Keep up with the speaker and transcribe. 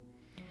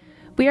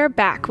We are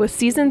back with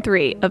Season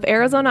 3 of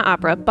Arizona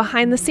Opera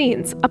Behind the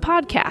Scenes, a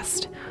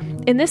podcast.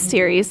 In this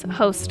series,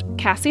 host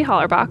Cassie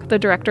Hollerbach, the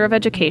Director of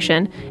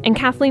Education, and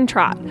Kathleen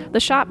Trott,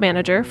 the shop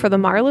manager for the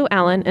Marlou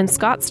Allen and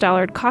Scott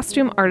Stallard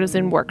Costume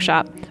Artisan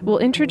Workshop, will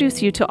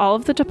introduce you to all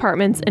of the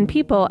departments and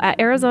people at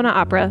Arizona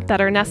Opera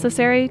that are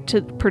necessary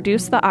to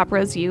produce the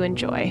operas you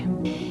enjoy.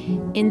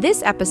 In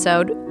this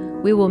episode,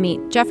 we will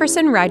meet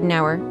Jefferson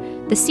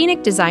Reidenauer, the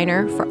scenic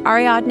designer for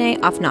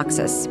Ariadne auf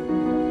Naxos.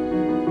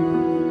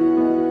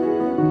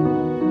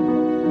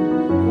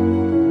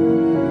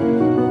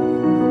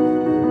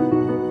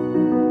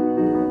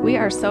 We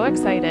are so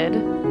excited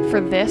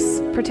for this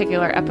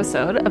particular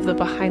episode of the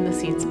Behind the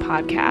Scenes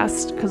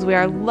podcast because we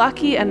are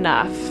lucky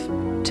enough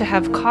to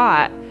have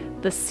caught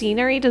the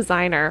scenery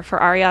designer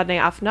for Ariadne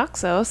auf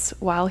Naxos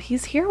while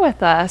he's here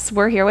with us.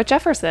 We're here with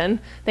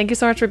Jefferson. Thank you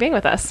so much for being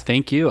with us.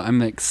 Thank you.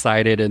 I'm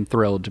excited and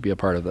thrilled to be a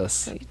part of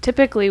this.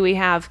 Typically, we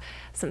have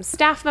some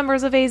staff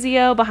members of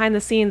AZO behind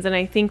the scenes, and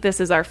I think this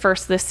is our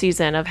first this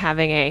season of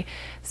having a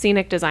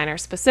scenic designer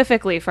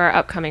specifically for our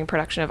upcoming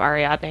production of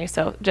Ariadne.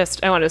 So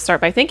I wanted to start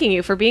by thanking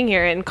you for being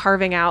here and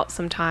carving out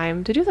some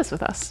time to do this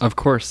with us. Of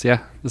course,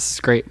 yeah. This is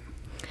great.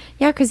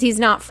 Yeah, because he's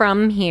not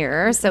from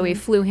here, so we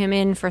flew him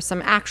in for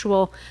some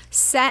actual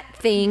set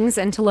things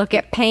and to look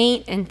at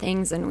paint and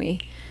things, and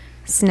we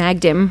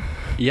snagged him.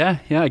 Yeah,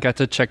 I got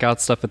to check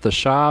out stuff at the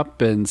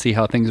shop and see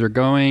how things are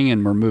going,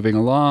 and we're moving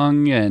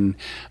along, and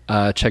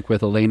check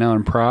with Elena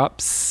on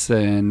props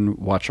and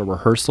watch a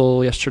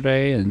rehearsal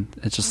yesterday, and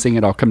it's just seeing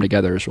it all come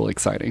together is really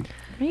exciting.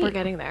 Great. We're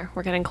getting there.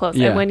 We're getting close.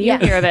 Yeah. And when you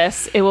hear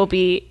this, it will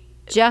be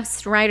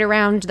Just right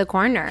around the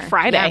corner.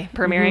 Friday,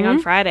 premiering on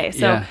Friday.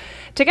 So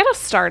to get us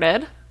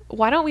started,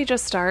 why don't we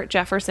just start,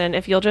 Jefferson,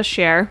 if you'll just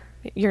share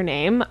your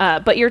name,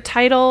 but your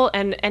title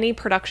and any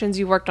productions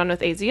you worked on with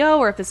AZO,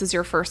 or if this is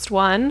your first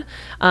one,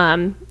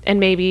 and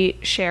maybe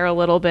share a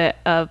little bit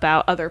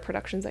about other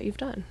productions that you've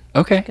done.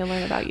 Okay. I can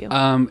learn about you.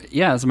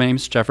 So my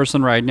name's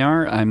Jefferson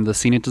Reidenauer. I'm the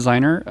scenic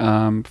designer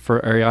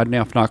for Ariadne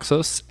auf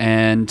Naxos,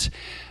 and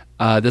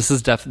this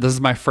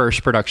is my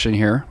first production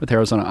here with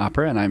Arizona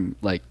Opera, and I'm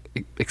like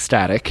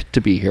ecstatic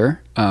to be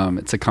here.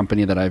 It's a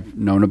company that I've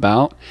known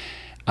about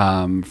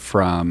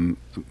from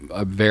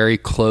a very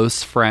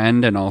close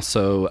friend and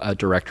also a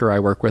director I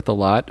work with a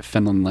lot,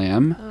 Finland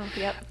Lamb. Oh,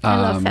 yep. I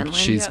love Finland.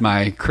 She's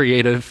my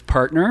creative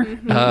partner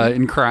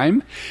in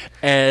crime.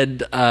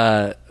 And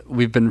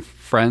we've been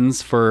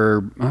friends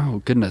for,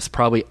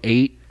 probably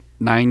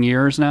 8-9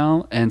 years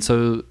now. And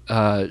so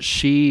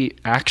she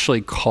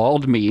actually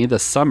called me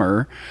this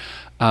summer.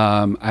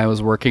 I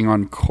was working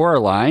on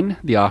Coraline,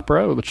 the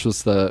opera, which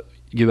was the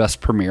U.S.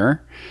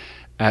 premiere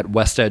at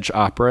West Edge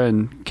Opera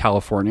in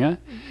California.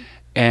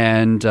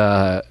 And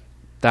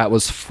that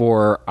was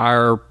for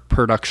our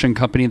production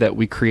company that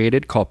we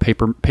created called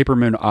Paper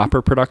Moon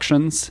Opera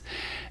Productions.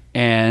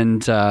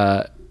 And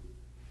I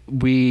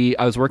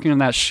was working on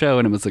that show,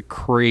 and it was a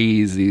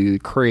crazy,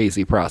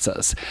 crazy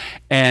process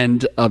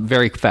and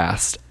very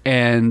fast.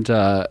 And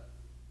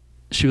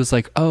she was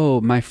like, "Oh,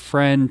 my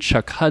friend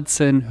Chuck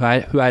Hudson, who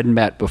I had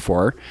met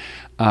before,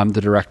 the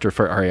director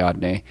for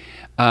Ariadne,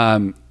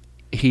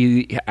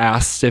 he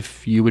asked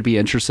if you would be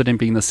interested in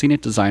being the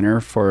scenic designer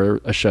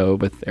for a show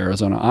with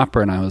Arizona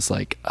Opera." And I was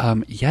like,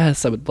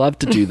 yes, I would love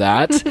to do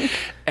that.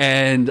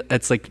 And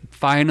it's like,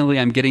 finally,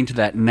 I'm getting to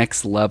that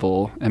next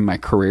level in my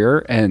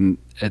career, and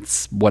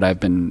it's what I've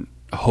been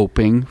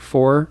hoping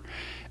for.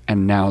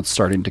 And now it's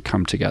starting to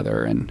come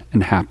together and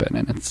happen.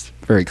 And it's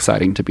very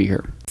exciting to be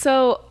here.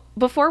 So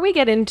before we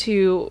get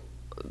into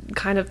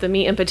kind of the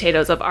meat and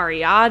potatoes of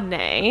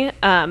Ariadne,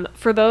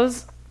 for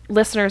those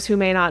listeners who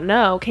may not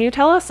know, can you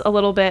tell us a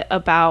little bit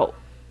about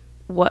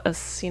what a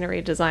scenery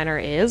designer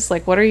is?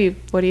 Like, what are you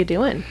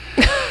doing?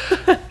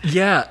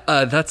 Yeah,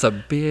 that's a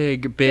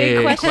big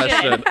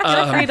question.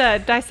 Feel free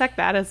to dissect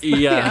that as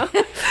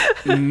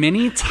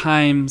Many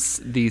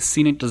times the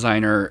scenic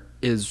designer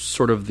is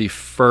sort of the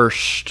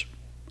first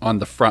on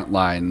the front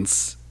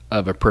lines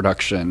of a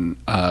production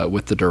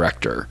with the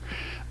director.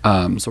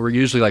 So we're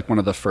usually like one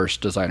of the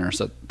first designers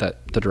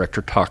that the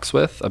director talks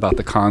with about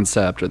the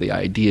concept or the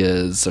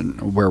ideas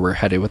and where we're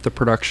headed with the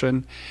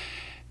production.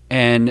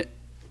 And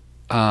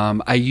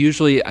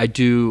I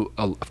do,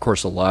 of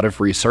course, a lot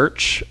of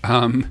research.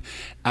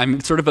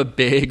 I'm sort of a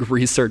big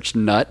research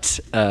nut.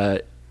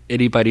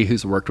 Anybody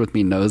who's worked with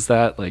me knows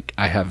that. Like,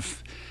 I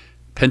have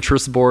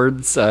Pinterest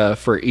boards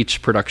for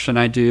each production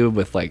I do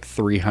with like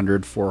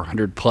 300,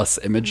 400 plus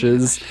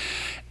images.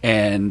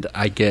 And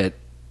I get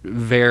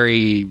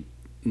very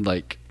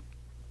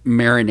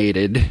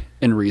marinated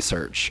in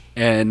research.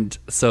 And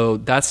so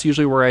that's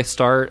usually where I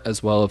start,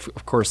 as well,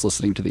 of course,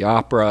 listening to the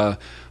opera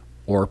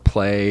or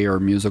play or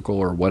musical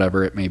or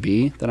whatever it may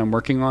be that I'm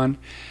working on,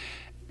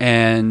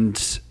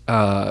 and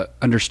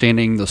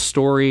understanding the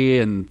story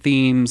and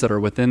themes that are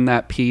within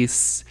that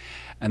piece,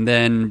 and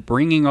then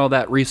bringing all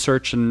that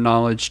research and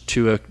knowledge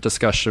to a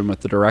discussion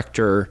with the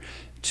director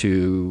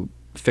to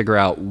figure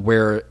out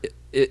where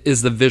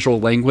is the visual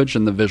language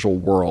and the visual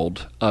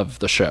world of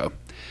the show.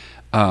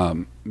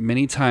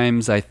 Many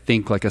times I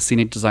think like a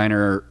scenic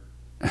designer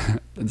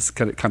it's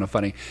kind of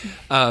funny.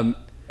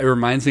 It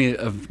reminds me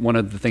of one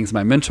of the things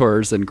my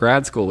mentors in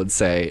grad school would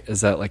say is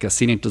that like a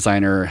scenic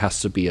designer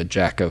has to be a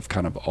jack of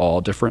kind of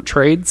all different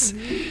trades.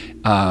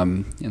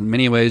 In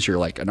many ways, you're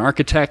like an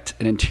architect,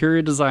 an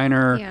interior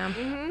designer,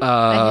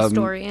 A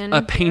historian,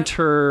 a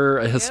painter,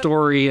 a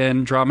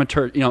historian,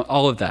 dramaturg,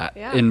 all of that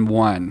in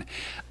one.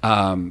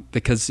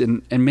 Because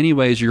in many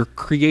ways, you're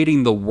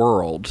creating the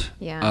world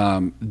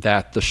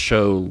that the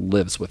show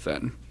lives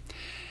within.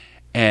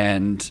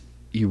 And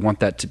you want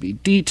that to be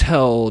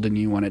detailed, and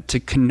you want it to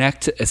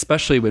connect,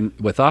 especially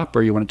with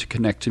opera, you want it to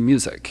connect to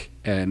music.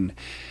 And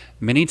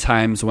many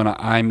times when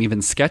I'm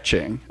even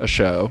sketching a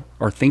show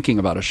or thinking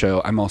about a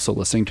show, I'm also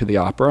listening to the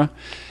opera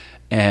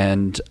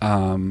and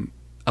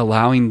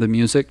allowing the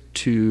music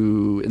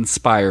to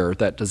inspire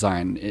that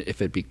design,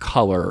 if it be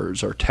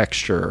colors or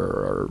texture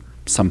or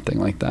something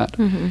like that.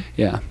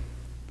 Yeah.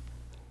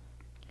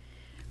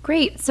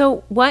 Great.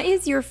 So what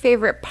is your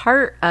favorite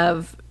part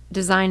of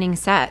designing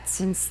sets,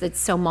 since it's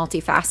so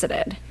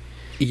multifaceted?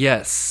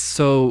 Yes.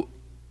 So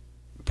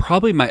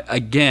probably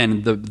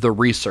the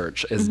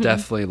research is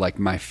definitely like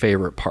my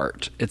favorite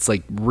part. It's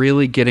like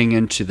really getting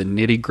into the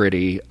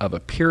nitty-gritty of a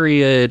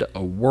period,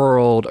 a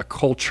world, a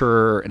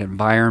culture, an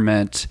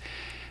environment.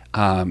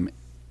 In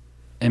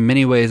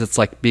many ways, it's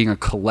like being a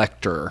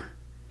collector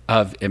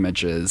of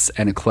images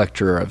and a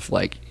collector of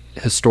like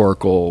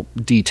historical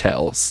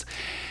details.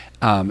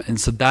 And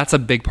so that's a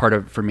big part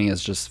of it for me,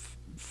 is just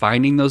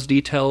finding those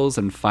details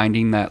and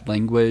finding that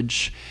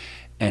language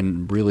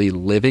and really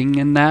living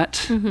in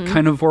that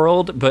kind of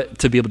world, but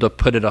to be able to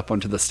put it up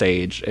onto the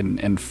stage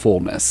in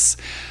fullness.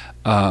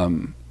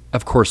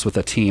 Of course, with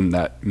a team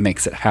that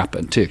makes it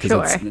happen too,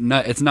 because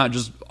it's not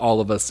just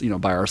all of us,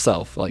 by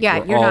ourselves. Like,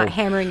 you're not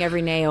hammering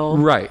every nail.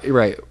 Right.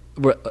 I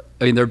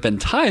mean, there have been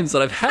times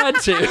that I've had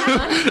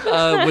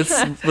to with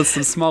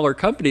some smaller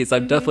companies.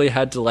 I've definitely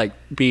had to like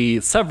be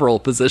several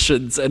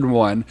positions in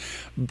one,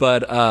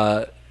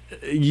 but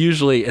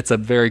usually it's a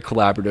very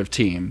collaborative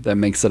team that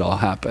makes it all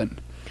happen.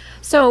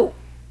 So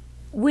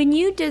when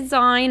you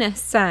design a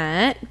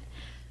set,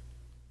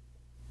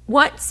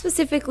 what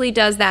specifically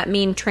does that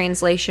mean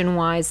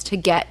translation-wise to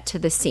get to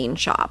the scene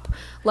shop?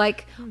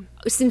 Like,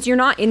 since you're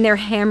not in there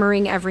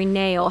hammering every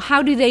nail,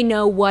 how do they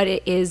know what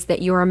it is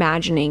that you're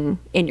imagining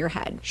in your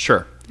head?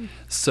 Sure.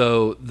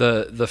 So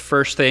the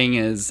first thing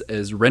is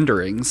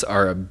renderings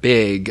are a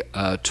big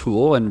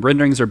tool, and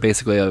renderings are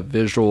basically a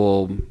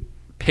visual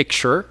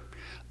picture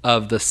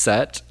of the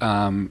set,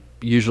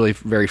 usually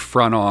very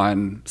front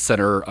on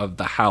center of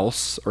the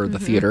house or the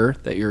theater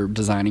that you're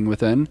designing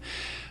within,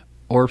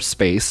 or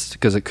space,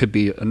 because it could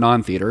be a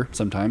non-theater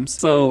sometimes.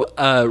 So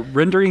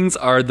renderings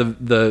are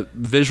the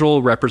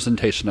visual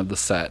representation of the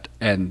set,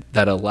 and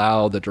that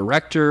allow the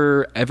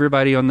director,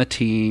 everybody on the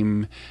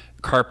team,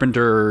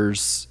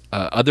 carpenters,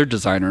 other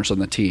designers on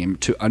the team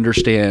to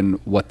understand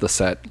what the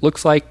set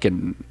looks like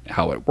and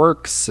how it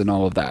works and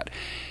all of that.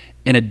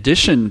 In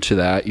addition to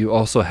that, you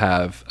also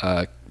have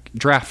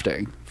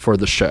drafting for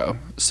the show.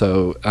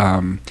 So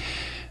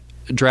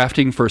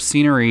drafting for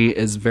scenery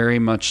is very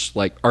much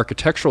like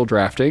architectural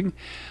drafting,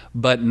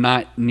 but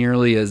not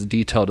nearly as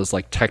detailed as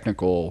like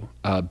technical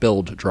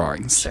build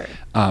drawings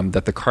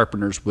that the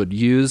carpenters would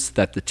use,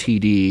 that the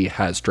TD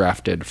has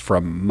drafted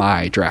from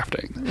my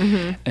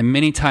drafting. And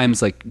many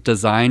times like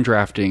design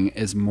drafting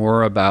is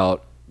more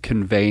about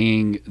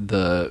conveying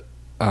the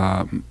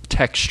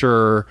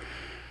texture,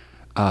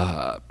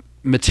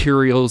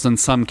 materials in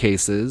some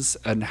cases,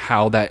 and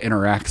how that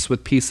interacts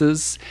with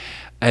pieces.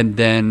 And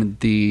then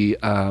the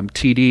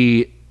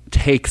TD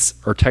takes,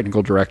 or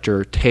technical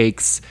director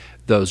takes,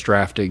 those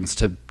draftings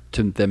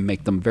to then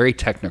make them very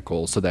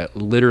technical, so that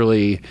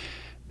literally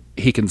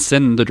he can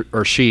send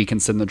or she can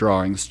send the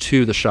drawings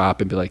to the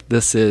shop and be like,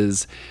 this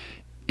is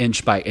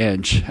inch by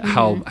inch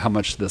how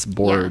much this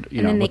board,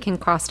 and then they can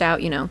cost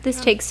out,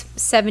 this takes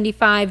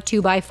 75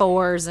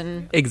 2x4s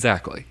and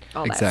exactly.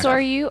 So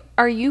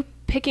are you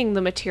picking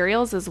the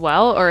materials as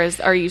well, or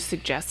are you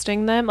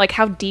suggesting them? Like,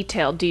 how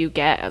detailed do you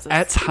get as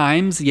At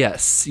times,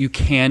 yes, you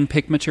can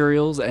pick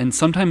materials, and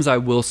sometimes I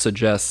will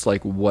suggest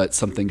like what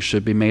something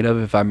should be made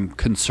of if I'm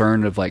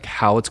concerned of like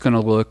how it's going to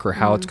look, or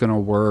how it's going to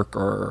work,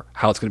 or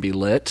how it's going to be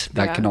lit.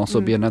 That can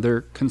also be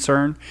another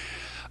concern.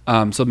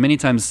 So many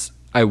times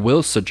I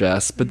will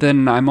suggest, but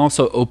then I'm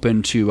also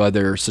open to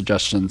other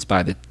suggestions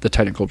by the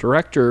technical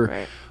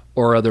director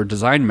or other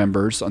design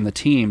members on the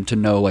team to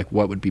know like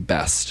what would be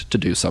best to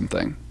do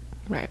something.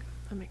 Right.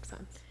 That makes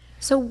sense.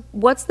 So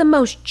what's the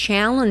most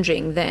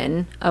challenging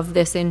then of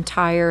this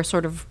entire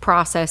sort of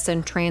process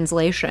and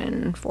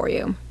translation for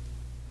you?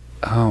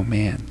 Oh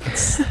man,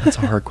 that's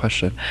a hard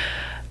question.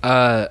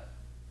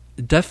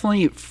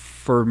 Definitely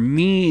for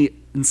me,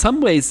 in some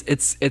ways,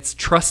 it's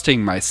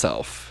trusting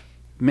myself.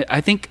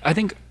 I think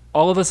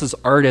all of us as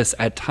artists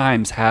at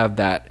times have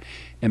that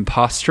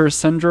imposter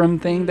syndrome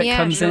thing that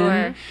comes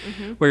in,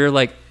 where you're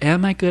like,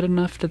 am I good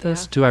enough to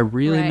this? Do I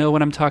really know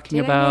what I'm talking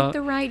about? Did I make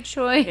the right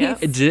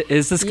choice?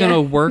 Is this going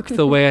to work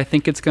the way I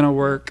think it's going to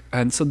work?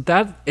 And so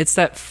it's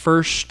that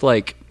first,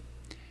 like,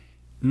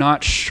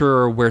 not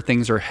sure where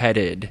things are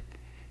headed,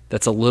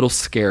 that's a little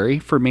scary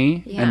for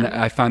me, Yeah. and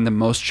I find the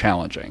most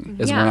challenging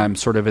is Yeah. when I'm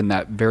sort of in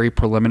that very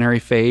preliminary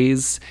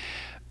phase.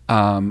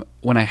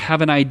 When I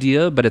have an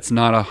idea, but it's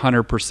not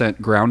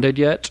 100% grounded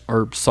yet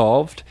or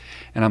solved,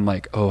 and I'm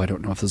like, oh, I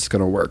don't know if this is going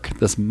to work.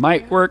 This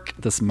might work,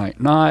 this might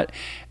not.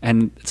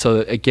 And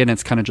so again,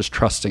 it's kind of just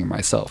trusting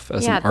myself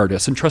as Yeah. an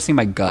artist and trusting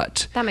my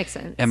gut That makes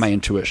sense. and my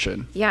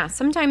intuition. Yeah,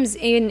 sometimes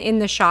in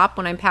the shop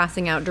when I'm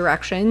passing out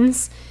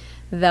directions,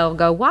 they'll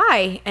go,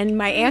 "Why?" And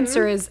my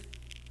answer is,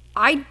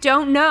 "I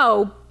don't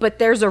know, but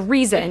there's a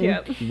reason.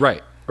 Yep.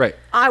 Right.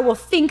 I will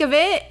think of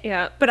it,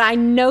 Yeah. but I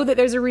know that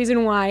there's a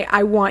reason why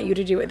I want you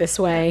to do it this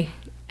way."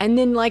 And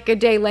then like a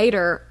day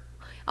later,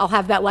 I'll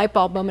have that light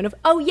bulb moment of,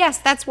 "Oh, yes,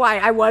 that's why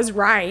I was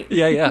right."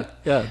 Yeah.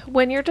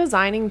 When you're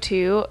designing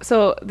too,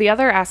 so the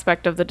other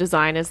aspect of the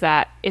design is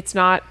that it's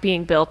not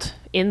being built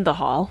in the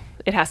hall.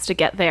 It has to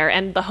get there.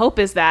 And the hope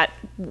is that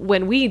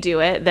when we do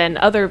it, then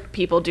other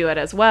people do it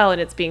as well, and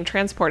it's being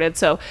transported.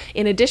 So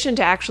in addition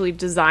to actually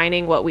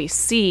designing what we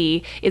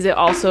see, is it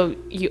also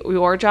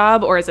your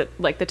job, or is it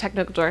like the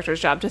technical director's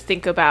job to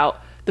think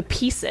about the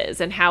pieces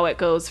and how it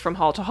goes from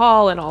hall to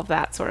hall and all of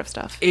that sort of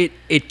stuff? It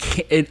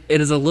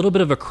is a little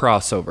bit of a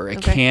crossover. It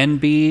Okay. can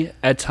be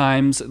at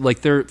times,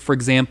 like there, for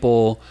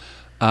example,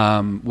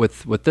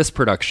 with this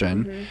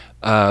production,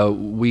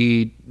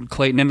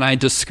 Clayton and I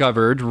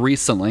discovered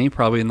recently,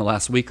 probably in the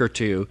last week or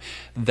two,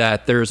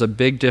 that there's a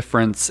big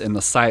difference in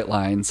the sight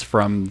lines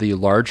from the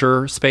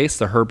larger space,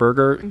 the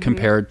Herberger,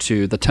 compared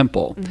to the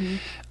Temple.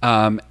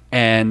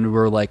 And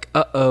we're like,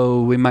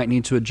 we might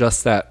need to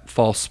adjust that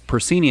false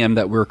proscenium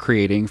that we're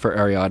creating for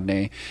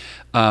Ariadne.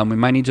 We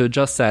might need to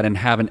adjust that and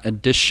have an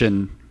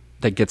addition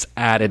that gets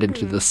added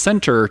into the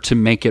center to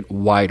make it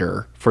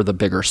wider for the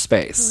bigger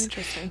space.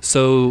 interesting.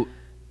 So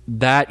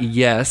that,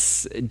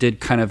 yes, did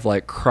kind of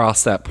like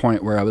cross that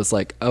point where I was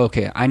like,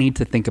 okay, I need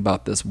to think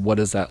about this. What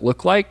does that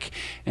look like?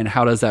 And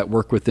how does that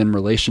work within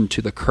relation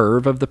to the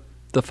curve of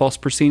the false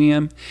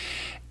proscenium?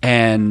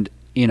 And,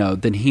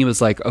 then he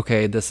was like,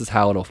 okay, this is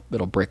how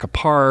it'll break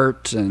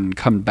apart and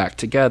come back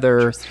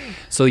together.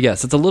 So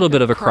yes, it's a little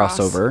bit of a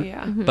crossover,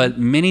 yeah. but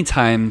many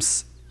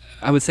times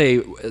I would say,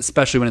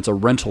 especially when it's a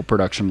rental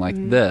production like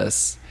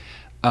this,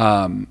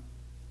 I'm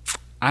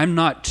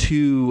not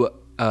too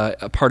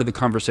a part of the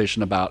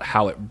conversation about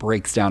how it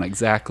breaks down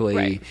exactly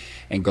Right.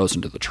 and goes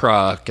into the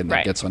truck and then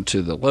Right. gets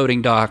onto the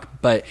loading dock.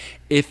 But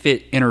if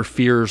it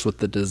interferes with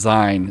the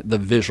design, the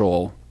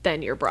visual,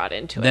 Then you're brought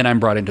into it. then I'm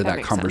brought into that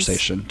makes sense.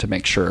 conversation to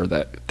make sure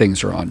that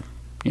things are on,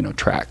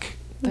 track.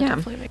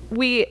 Yeah.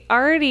 We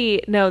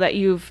already know that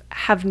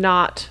have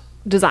not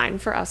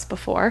designed for us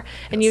before,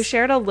 and you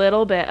shared a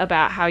little bit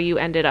about how you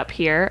ended up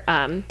here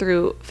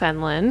through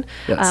Fenlon,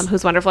 Yes.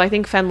 who's wonderful. I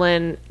think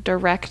Fenlon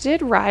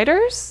directed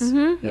Riders.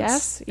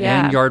 Yes,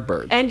 yeah, And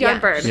Yardbird. and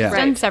Yardbird. Yeah. I've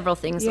done several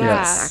things with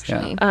Yeah. us,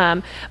 actually.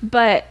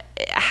 But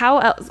how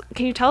else?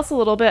 Can you tell us a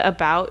little bit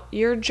about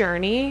your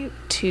journey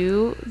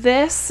to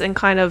this and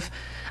kind of?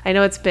 I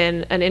know it's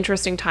been an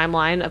interesting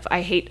timeline of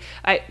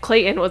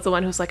Clayton was the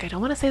one who's like, I don't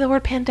want to say the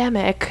word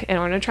pandemic, and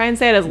we're going to try and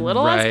say it as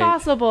little as Right.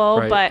 possible.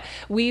 Right. But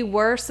we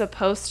were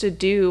supposed to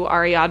do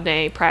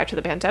Ariadne prior to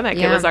the pandemic.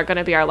 Yeah. It was going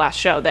to be our last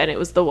show. Then it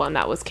was the one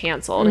that was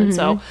canceled. And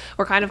so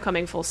we're kind of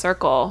coming full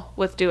circle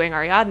with doing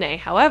Ariadne.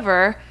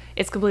 However,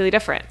 it's completely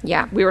different.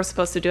 Yeah. We were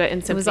supposed to do it in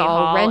It Symphony was all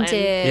Hall and-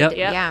 rented. Yep.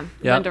 Yeah.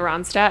 Yep. Linda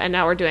Ronstadt, and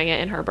now we're doing it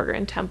in Herberger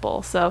and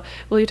Temple. So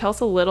will you tell us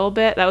a little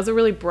bit? That was a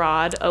really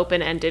broad,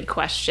 open-ended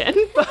question,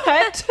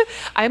 but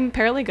I'm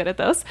apparently good at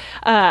those.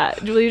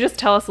 Will you just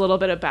tell us a little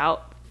bit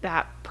about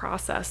that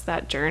process,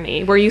 that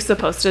journey? Were you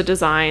supposed to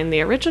design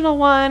the original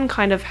one?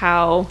 Kind of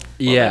how?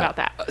 a little bit about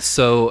that.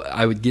 So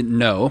I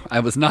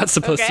was not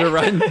supposed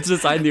Okay. to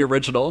design the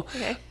original.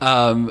 Okay.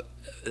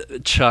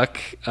 Chuck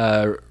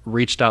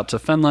reached out to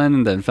Fenlon,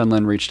 and then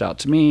Fenlon reached out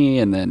to me,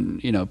 and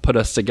then put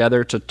us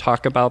together to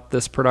talk about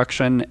this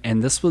production.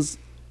 And this was,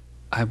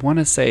 I want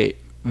to say,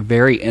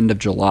 very end of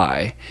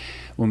July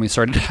when we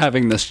started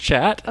having this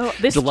chat. Oh,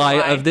 this July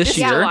of this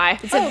year. July.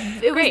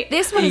 Great.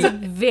 This one's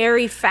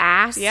very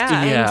fast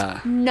Yeah. Yeah.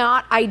 and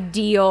not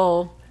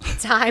ideal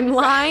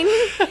timeline.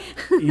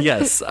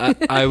 Yes,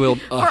 I will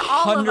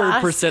all of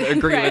us. 100%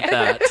 agree with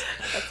that. That's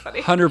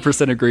funny.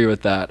 100% agree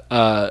with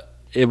that.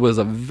 It was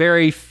a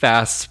very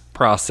fast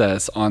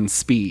process on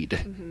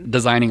speed,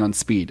 designing on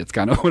speed. It's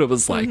kind of what it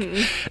was like.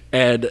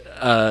 And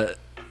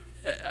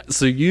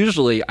so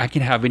usually I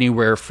can have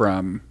anywhere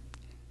from,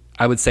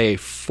 I would say,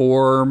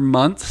 4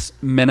 months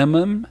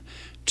minimum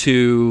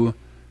to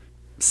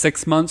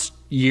 6 months,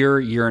 year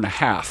and a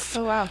half.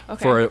 Oh, wow.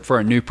 Okay. For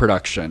a new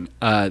production.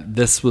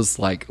 This was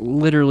like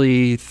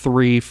literally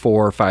 3,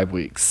 4, 5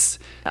 weeks.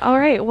 All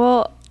right.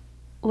 Well,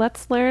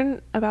 let's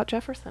learn about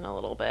Jefferson a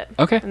little bit.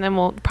 Okay. And then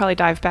we'll probably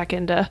dive back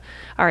into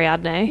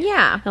Ariadne.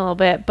 Yeah. A little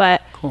bit.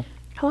 But Cool.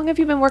 how long have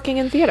you been working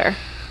in theater?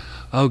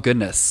 Oh,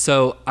 goodness.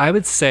 So I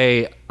would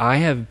say I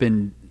have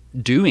been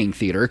doing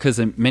theater because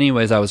in many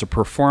ways I was a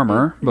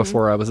performer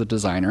before I was a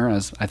designer,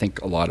 as I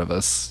think a lot of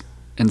us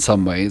in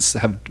some ways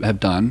have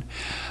done.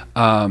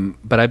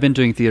 But I've been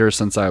doing theater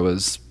since I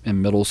was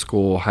in middle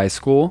school, high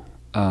school.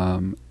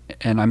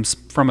 and I'm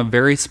from a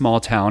very small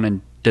town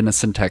in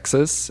Denison,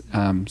 Texas,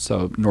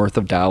 so north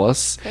of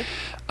Dallas. Okay.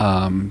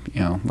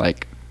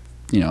 Like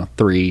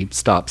 3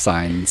 stop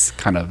signs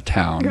kind of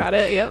town. Got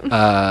it.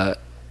 Yep.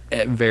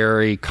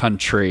 Very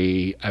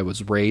country. I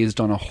was raised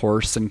on a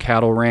horse and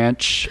cattle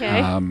ranch.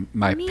 Okay.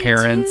 My Me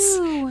parents,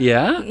 too.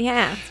 yeah,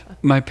 Yeah.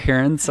 my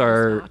parents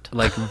are not.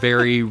 like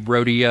very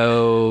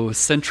rodeo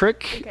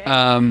centric. Okay.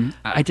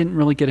 I didn't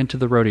really get into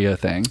the rodeo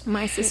thing.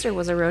 My sister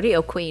was a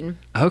rodeo queen.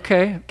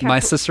 Okay, my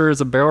sister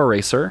is a barrel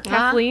racer,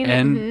 Kathleen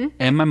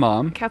and my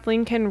mom.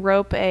 Kathleen can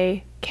rope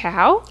a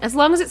cow As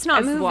long as it's not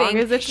as moving. long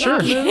as it's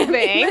not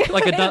moving.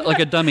 like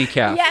a dummy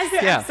calf. Yes,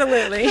 Yeah.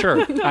 absolutely.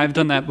 Sure, I've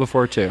done that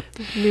before too.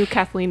 New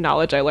Kathleen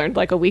knowledge I learned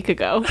like a week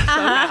ago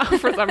somehow,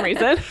 for some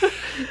reason.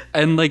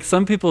 And like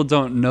some people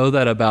don't know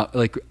that about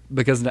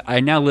because I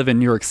now live in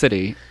New York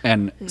City,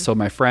 and so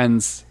my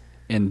friends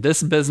in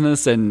this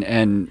business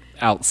and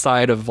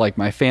outside of like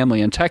my family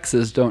in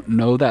Texas don't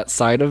know that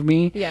side of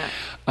me. Yeah.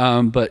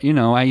 But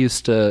I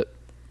used to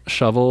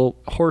shovel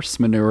horse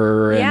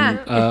manure and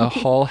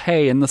haul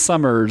hay in the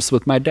summers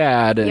with my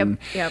dad, and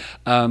Yep.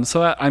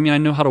 so I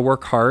know how to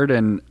work hard,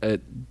 and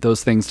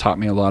those things taught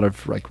me a lot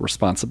of like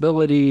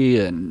responsibility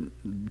and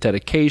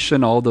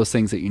dedication, all those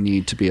things that you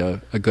need to be a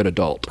good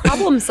adult.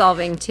 Problem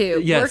solving too.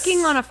 Yes.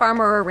 Working on a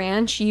farm or a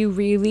ranch, you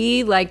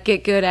really like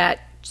get good at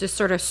just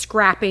sort of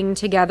scrapping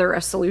together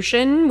a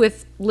solution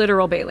with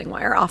literal baling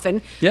wire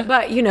often. Yeah.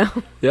 But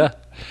Yeah.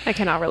 I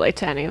cannot relate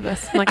to any of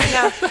this. Like,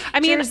 no. I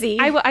mean, Jersey.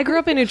 I grew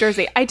up in New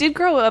Jersey. I did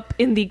grow up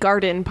in the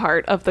garden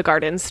part of the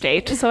Garden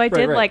State, so I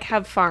did right. like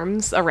have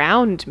farms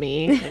around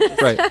me,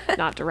 just Right.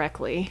 not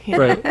directly. you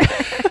know?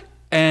 Right.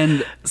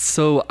 And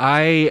so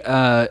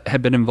I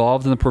had been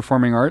involved in the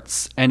performing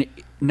arts, and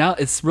now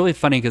it's really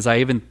funny because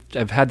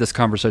I've had this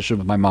conversation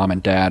with my mom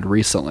and dad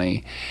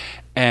recently,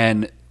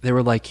 and they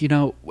were like, it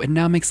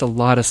now makes a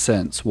lot of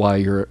sense why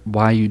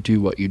you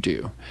do what you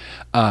do.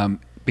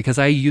 Because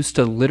I used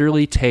to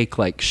literally take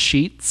like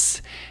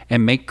sheets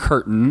and make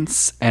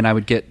curtains, and I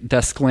would get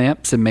desk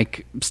lamps and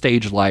make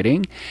stage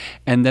lighting,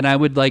 and then I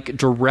would like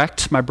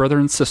direct my brother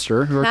and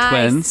sister, who are Nice.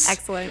 twins,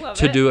 Excellent. Love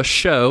to it. do a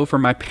show for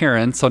my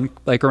parents on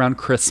like around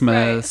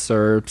Christmas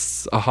or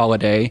a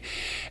holiday.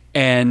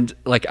 And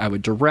like I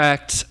would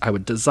direct, I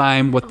would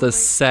design what the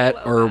set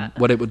or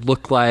what it would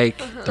look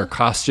like, their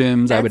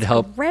costumes. I would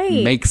help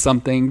great. make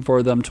something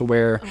for them to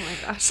wear.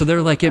 So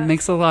they're like, it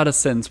makes a lot of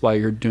sense why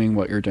you're doing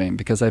what you're doing,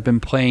 because I've been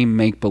playing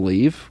make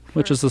believe,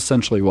 which is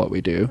essentially what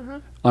we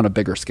do on a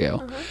bigger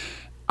scale.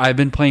 I've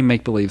been playing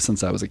make believe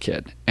since I was a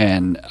kid,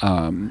 and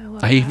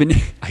I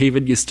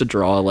even used to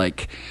draw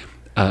like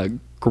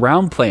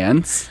ground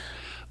plans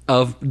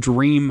of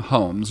dream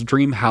homes,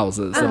 dream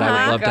houses that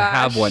I would love to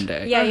have one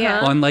day. Yeah.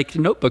 On like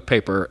notebook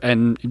paper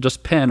and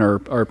just pen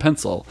or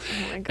pencil.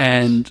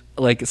 And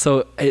like,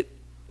 so it,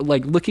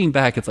 like looking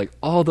back, it's like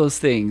all those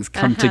things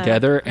come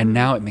together, and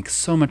now it makes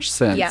so much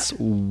sense Yep.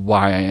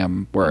 why I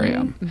am where I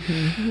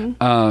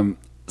am.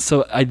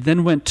 So I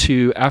then went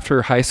to,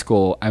 after high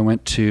school, I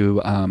went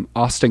to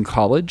Austin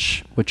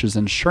College, which is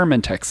in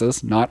Sherman,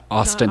 Texas, not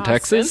Austin,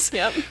 Texas,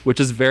 Yep. which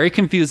is very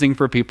confusing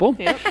for people.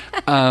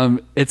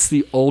 It's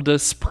the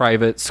oldest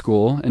private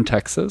school in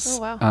Texas.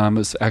 Oh, wow. It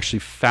was actually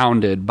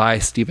founded by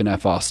Stephen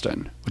F.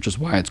 Austin, which is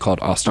why it's called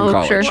Austin Oh,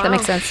 College. sure. That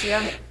makes sense.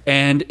 Yeah.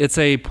 And it's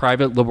a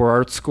private liberal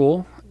arts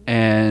school,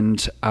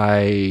 and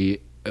I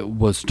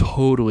was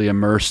totally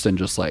immersed in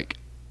just like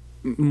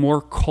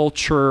more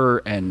culture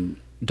and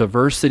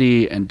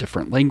diversity and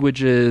different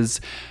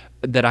languages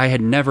that I had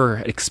never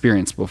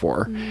experienced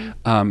before.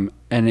 And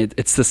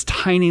it's this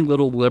tiny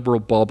little liberal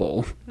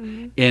bubble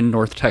in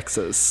North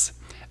Texas,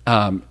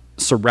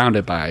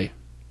 surrounded by,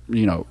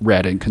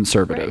 red and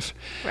conservative.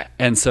 Right.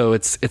 And so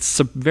it's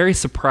very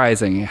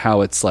surprising how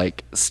it's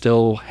like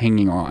still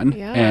hanging on.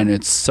 Yeah. And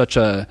it's such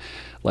a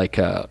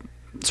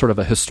sort of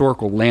a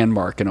historical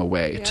landmark in a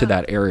way to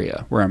that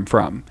area where I'm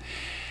from.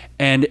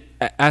 And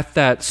at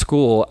that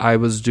school, I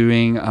was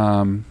doing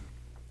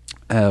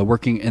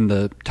working in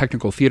the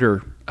technical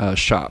theater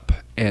shop,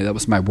 and that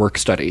was my work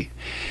study.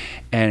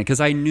 And because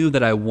I knew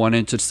that I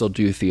wanted to still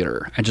do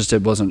theater, I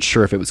wasn't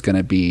sure if it was going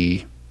to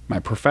be my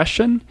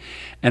profession.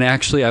 And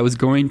actually, I was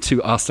going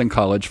to Austin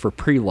College for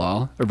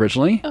pre-law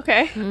originally.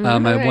 Okay.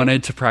 I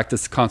wanted to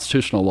practice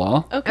constitutional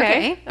law.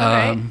 Okay. Okay. All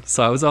right.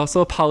 So I was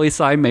also a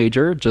poli-sci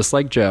major, just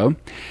like Joe.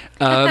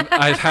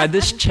 I've had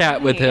this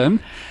chat with him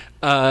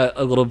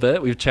a little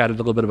bit. We've chatted a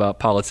little bit about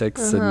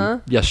politics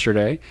and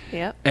yesterday.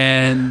 Yep.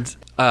 And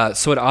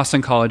so at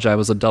Austin College, I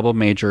was a double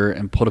major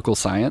in political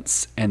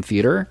science and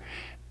theater,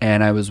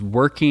 and I was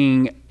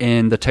working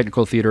in the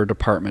technical theater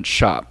department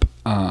shop.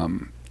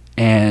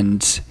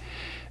 And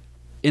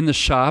in the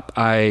shop,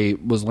 I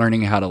was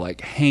learning how to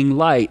like hang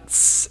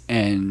lights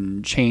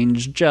and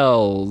change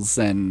gels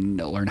and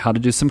learn how to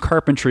do some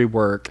carpentry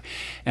work.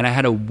 And I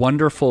had a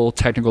wonderful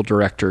technical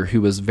director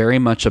who was very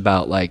much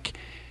about like,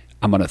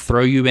 I'm going to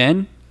throw you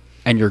in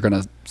and you're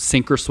going to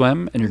sink or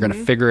swim and you're going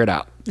to figure it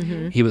out.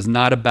 He was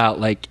not about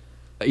like,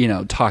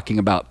 talking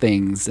about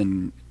things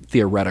and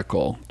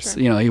theoretical. So,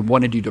 you know, he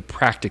wanted you to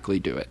practically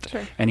do it.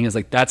 Sure. And he was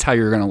like, that's how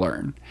you're going to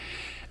learn.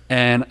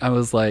 And I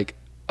was like,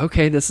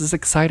 okay, this is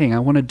exciting. I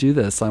want to do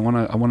this. I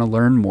want to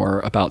learn more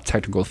about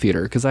technical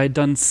theater, because I had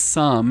done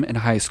some in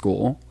high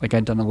school. Like,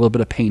 I'd done a little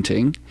bit of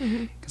painting,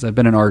 because I've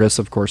been an artist,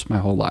 of course, my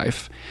whole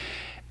life,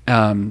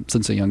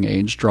 since a young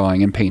age,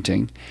 drawing and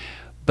painting.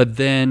 But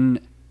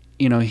then,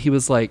 you know, he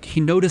was like,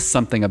 he noticed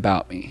something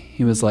about me.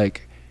 He was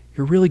like,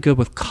 you're really good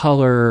with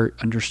color,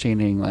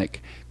 understanding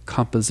like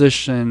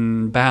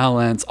composition,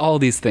 balance, all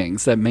these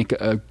things that make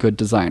a good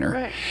designer.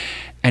 Right.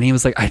 And he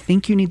was like, I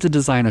think you need to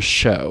design a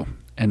show.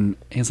 And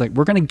he's like,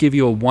 we're going to give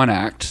you a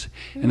 1-act.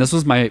 And this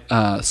was my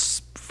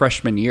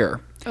freshman year.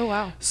 Oh,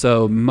 wow.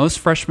 So most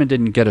freshmen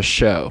didn't get a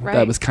show. Right.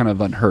 That was kind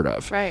of unheard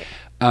of. Right.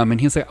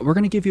 And he's like, we're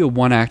going to give you a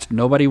 1-act.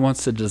 Nobody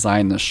wants to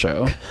design this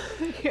show.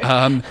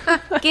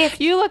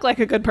 You look like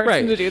a good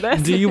person to do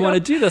this. Do you want to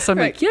do this? I'm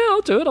Right. like, yeah,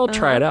 I'll do it. I'll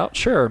try it out.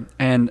 Sure.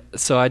 And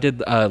so I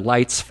did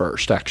lights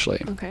first,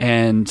 actually. Okay.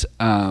 And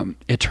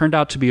it turned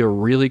out to be a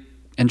really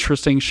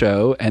interesting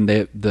show. And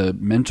the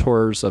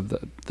mentors of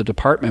the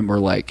department were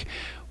like,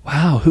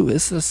 wow, who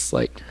is this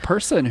like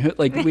person who,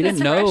 like, we didn't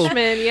know,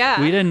 freshman, yeah.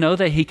 we didn't know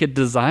that he could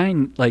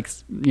design, like,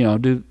 you know,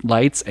 do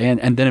lights. And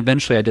then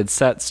eventually I did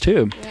sets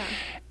too. Yeah.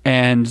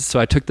 And so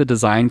I took the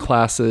design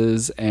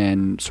classes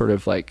and sort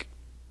of like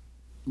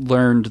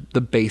learned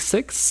the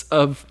basics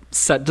of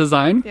set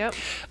design. Yep.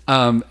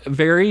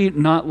 Very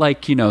not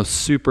like, you know,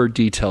 super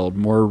detailed,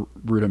 more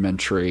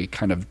rudimentary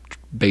kind of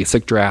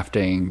basic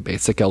drafting,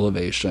 basic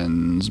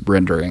elevations,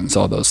 renderings,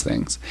 all those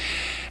things.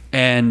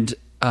 And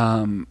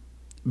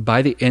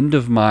by the end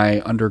of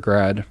my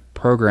undergrad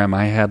program,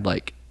 I had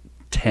like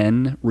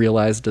 10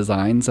 realized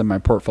designs in my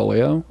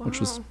portfolio,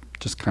 which was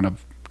just kind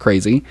of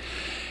crazy.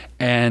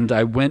 And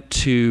I went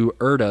to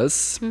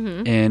Erda's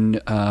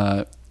in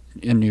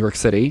New York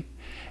City,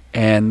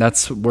 and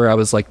that's where I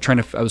was like trying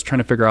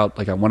to figure out,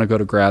 like, I want to go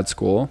to grad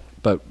school,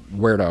 but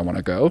where do I want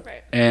to go?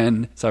 Right.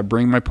 And so I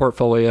bring my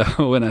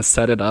portfolio and I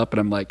set it up, and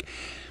I'm like,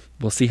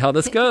 we'll see how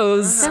this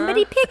goes.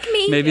 Somebody pick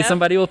me. Maybe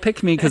somebody will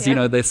pick me, because you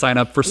know, they sign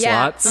up for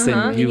slots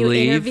and you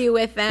leave. Interview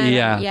with them.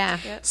 Yeah. Yeah.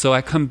 So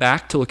I come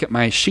back to look at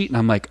my sheet, and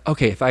I'm like,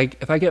 okay, if I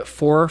get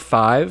 4 or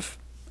 5,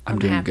 I'm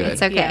doing happy. good.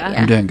 It's okay. Yeah.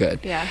 I'm doing good.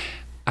 Yeah.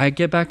 I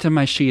get back to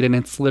my sheet, and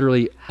it's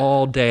literally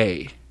all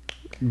day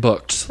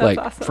booked, like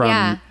awesome. from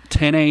Yeah.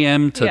 10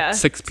 a.m. to Yeah.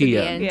 6 the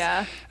p.m. end.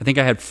 Yeah. I think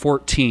I had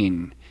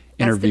 14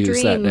 the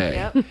interviews that dream.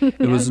 day. Yep.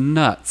 It was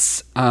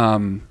nuts.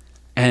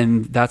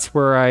 And that's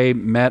where I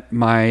met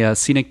my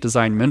scenic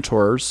design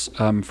mentors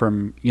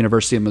from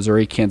University of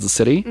Missouri, Kansas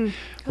City,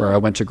 where I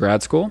went to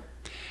grad school.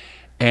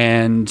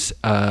 And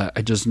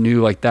I just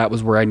knew like that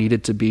was where I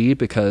needed to be,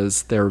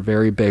 because they're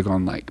very big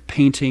on like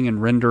painting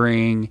and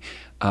rendering.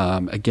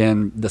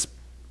 Again, this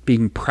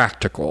being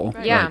practical,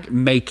 Yeah.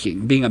 like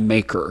being a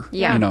maker,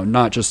 Yeah. you know,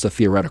 not just a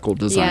theoretical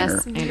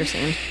designer. Yes, I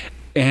understand.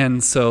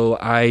 And so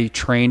I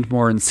trained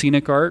more in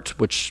scenic art,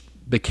 which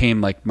became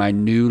like my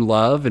new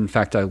love. In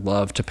fact, I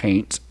love to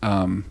paint.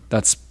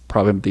 That's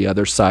probably the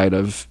other side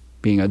of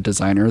being a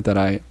designer that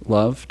I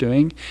love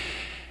doing.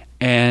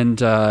 And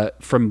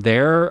from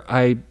there,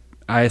 I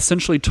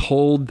essentially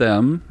told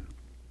them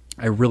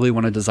I really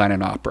want to design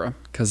an opera,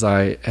 because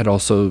I had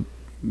also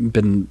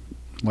been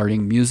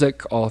learning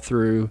music all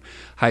through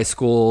high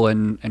school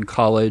and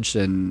college,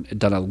 and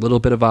done a little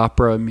bit of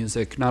opera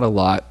music, not a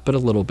lot, but a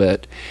little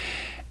bit.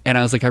 And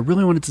I was like, I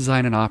really want to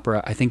design an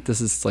opera. I think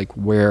this is like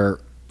where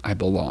I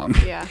belong.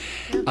 Yeah.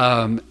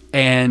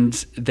 And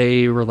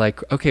they were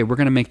like, okay, we're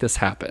going to make this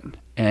happen.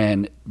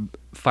 And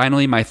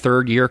finally, my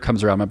 3rd year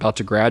comes around. I'm about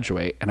to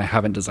graduate, and I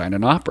haven't designed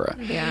an opera.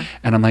 Yeah.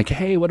 And I'm like,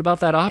 hey, what about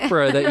that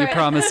opera that you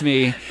promised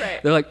me? Right.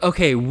 They're like,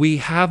 okay, we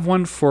have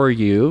one for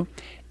you.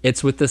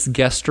 It's with this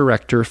guest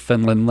director,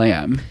 Finland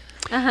Lamb.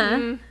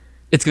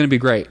 It's going to be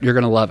great. You're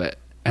going to love it.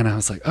 And I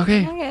was like,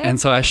 okay.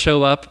 And so I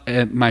show up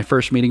at my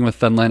first meeting with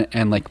Finland,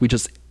 and like we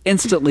just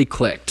instantly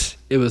clicked.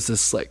 It was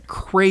this like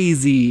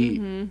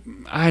crazy,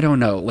 I don't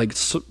know, like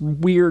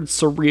weird,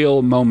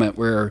 surreal moment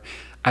where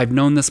I've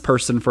known this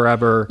person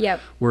forever. Yep.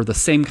 We're the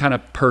same kind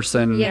of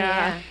person.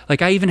 Yeah.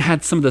 Like I even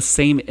had some of the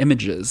same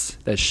images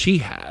that she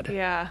had.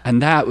 Yeah.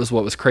 And that was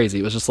what was crazy.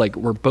 It was just like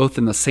we're both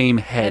in the same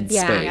head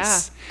Yeah.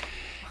 space.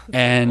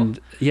 And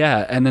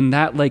and then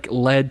that like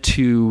led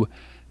to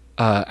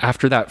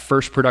after that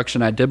first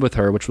production I did with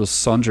her, which was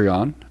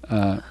Cendrillon,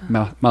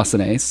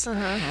 Massenet's.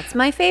 That's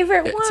my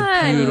favorite It's one.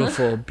 a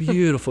beautiful,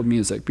 beautiful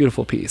music,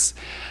 beautiful piece.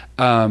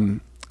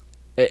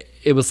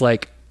 It was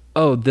like,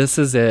 oh, this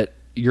is it.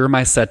 You're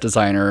my set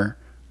designer.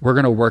 We're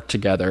going to work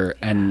together.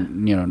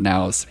 And, you know,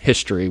 now is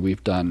history.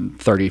 We've done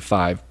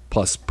 35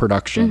 plus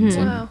productions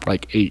in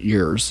like 8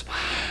 years.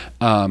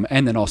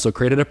 And then also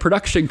created a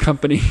production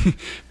company,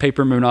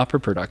 Paper Moon Opera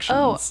Productions.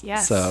 Oh,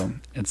 yes. So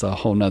it's a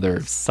whole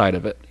nother side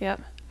of it.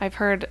 Yep. I've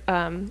heard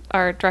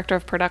our director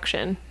of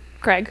production,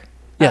 Craig,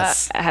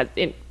 Yes.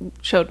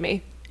 showed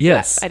me.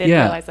 Yes. I didn't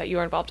yeah. realize that you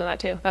were involved in that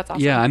too. That's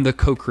awesome. Yeah, I'm the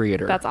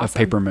co-creator That's awesome. of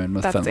Paper Moon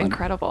with That's Finland.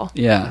 incredible.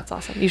 Yeah. That's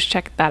awesome. You should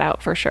check that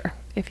out for sure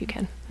if you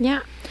can.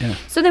 Yeah. Yeah.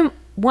 So then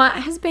what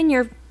has been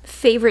your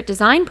favorite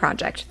design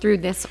project through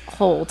this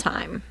whole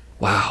time?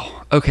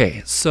 Wow.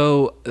 Okay.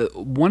 So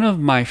one of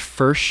my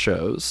first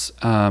shows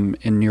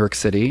in New York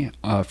City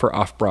for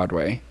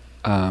Off-Broadway,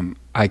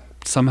 I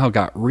somehow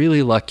got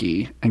really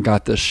lucky and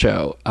got this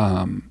show.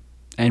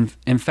 And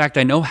in fact,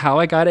 I know how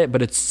I got it,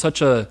 but it's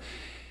such a...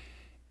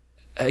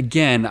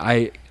 Again,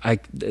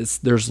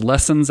 there's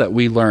lessons that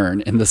we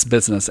learn in this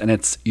business, and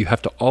it's you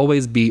have to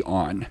always be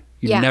on.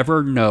 You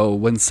never know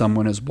when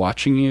someone is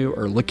watching you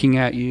or looking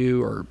at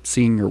you or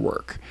seeing your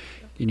work.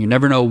 And you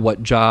never know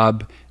what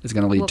job is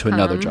going to lead to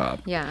another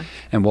job. Yeah.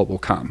 And what will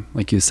come,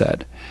 like you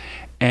said.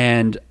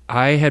 And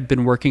I had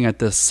been working at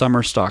this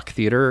summer stock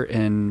theater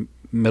in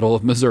middle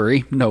of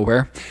Missouri,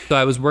 nowhere. So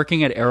I was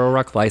working at Arrow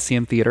Rock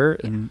Lyceum Theater,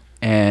 and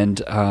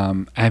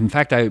in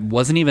fact, I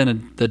wasn't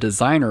even the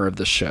designer of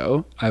the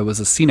show. I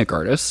was a scenic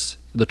artist,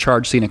 the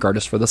charge scenic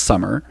artist for the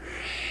summer.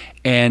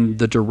 And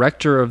the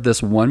director of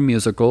this one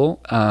musical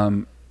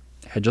had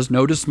just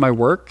noticed my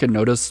work and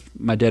noticed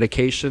my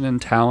dedication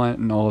and talent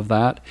and all of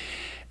that.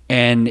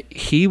 And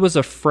he was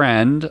a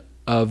friend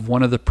of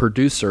one of the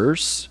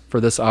producers for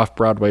this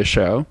Off-Broadway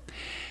show.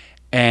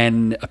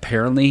 And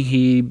apparently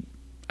he,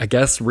 I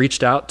guess,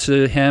 reached out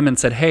to him and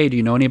said, hey, do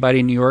you know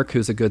anybody in New York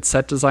who's a good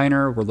set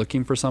designer? We're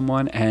looking for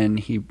someone. And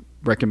he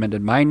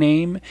recommended my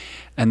name.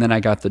 And then I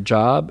got the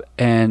job.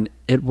 And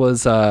it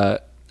was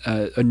a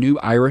new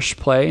Irish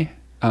play.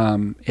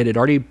 It had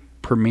already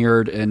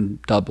premiered in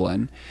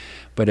Dublin,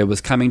 but it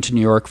was coming to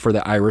New York for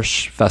the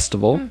Irish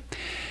Festival.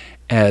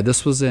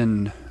 This was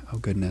in,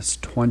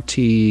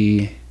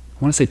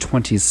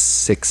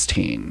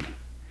 2016.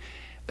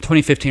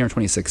 2015 or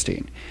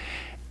 2016.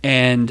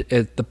 And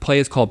the play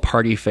is called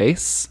Party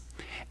Face.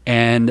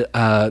 And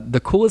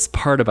the coolest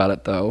part about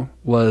it, though,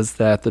 was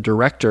that the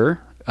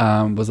director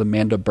was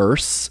Amanda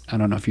Burse. I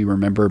don't know if you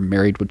remember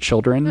Married with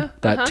Children,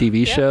 that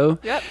TV show.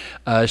 Yep.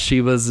 She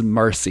was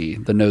Marcy,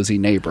 the nosy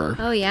neighbor.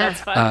 Oh, yeah.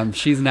 That's fun.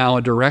 She's now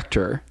a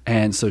director.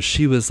 And so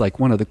she was like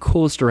one of the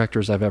coolest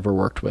directors I've ever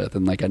worked with,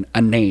 and like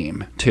a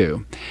name,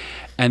 too.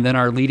 And then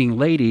our leading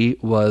lady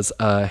was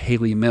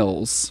Haley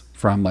Mills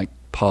from like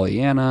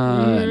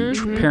Pollyanna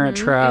and Parent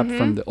Trap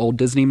from the old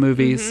Disney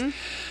movies.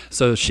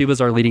 So she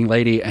was our leading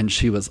lady, and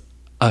she was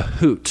a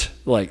hoot,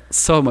 like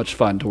so much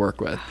fun to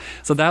work with.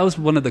 So that was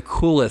one of the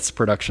coolest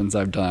productions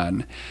I've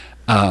done.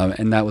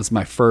 And that was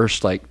my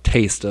first like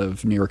taste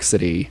of New York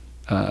City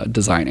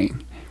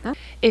designing.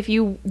 If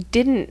you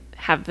didn't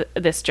have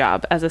this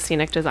job as a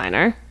scenic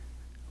designer,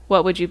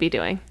 what would you be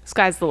doing?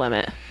 Sky's the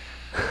limit.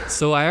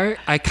 So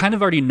I kind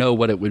of already know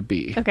what it would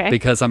be,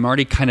 because I'm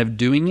already kind of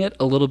doing it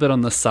a little bit on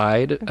the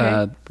side,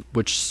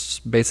 which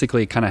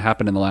basically kind of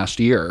happened in the last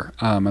year.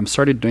 I'm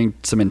started doing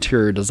some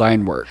interior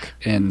design work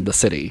in the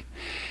city,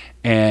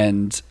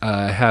 and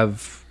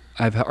I've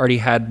already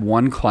had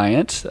one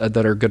client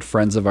that are good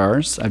friends of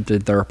ours. I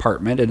did their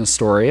apartment in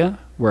Astoria,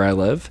 where I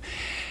live,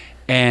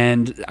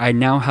 and I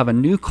now have a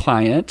new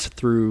client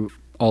through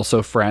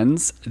also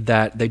friends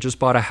that they just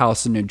bought a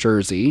house in New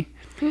Jersey.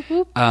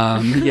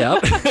 Yep.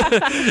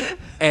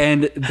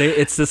 And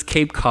it's this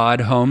Cape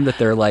Cod home that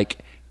they're like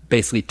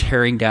basically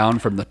tearing down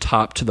from the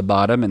top to the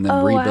bottom and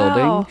then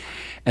rebuilding. Wow.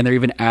 And they're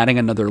even adding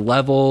another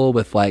level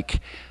with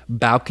like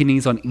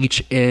balconies on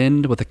each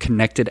end with a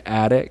connected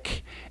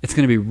attic. It's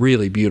going to be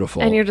really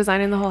beautiful. And you're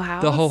designing the whole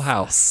house? The whole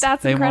house.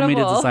 That's they incredible. want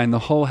me to design the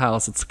whole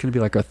house. It's going to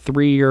be like a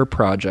 3-year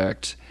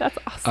project. That's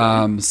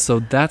awesome. So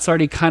that's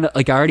already kind of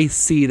like, I already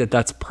see that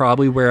that's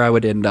probably where I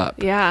would end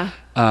up. Yeah.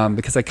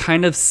 Because I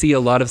kind of see a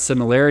lot of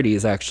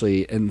similarities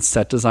actually in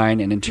set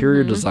design and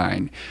interior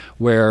design,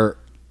 where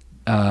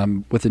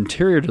with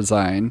interior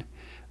design,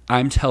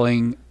 I'm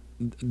telling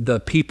the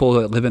people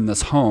that live in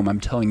this home, I'm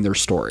telling their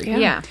story.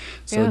 Yeah.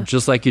 So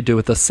just like you do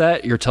with the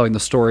set, you're telling the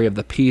story of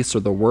the piece or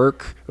the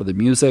work or the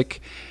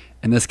music.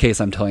 In this case,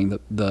 I'm telling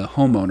the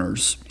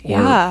homeowners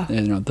or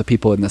the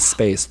people in this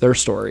space, their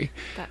story,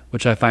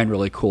 which I find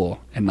really cool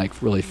and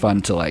like really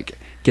fun to like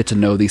get to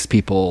know these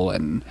people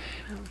and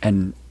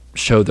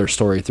show their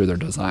story through their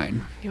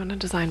design. You want to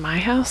design my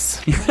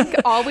house?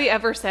 All we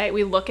ever say,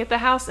 we look at the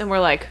house and we're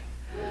like,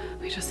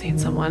 we just need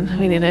someone.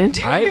 We need an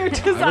interior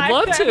designer. I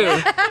would love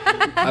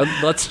to.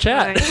 Let's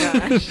chat. Oh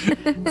my gosh.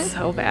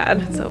 So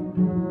bad.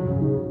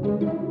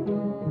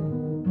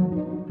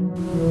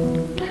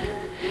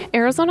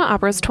 Arizona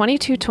Opera's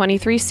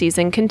 22-23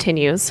 season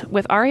continues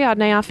with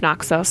Ariadne of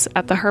Naxos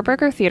at the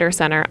Herberger Theater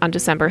Center on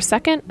December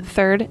 2nd,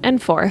 3rd, and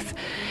 4th,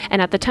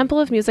 and at the Temple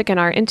of Music and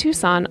Art in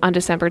Tucson on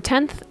December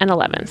 10th and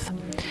 11th.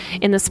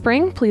 In the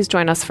spring, please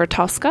join us for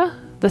Tosca,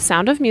 The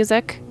Sound of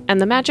Music, and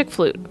The Magic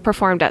Flute,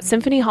 performed at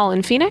Symphony Hall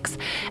in Phoenix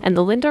and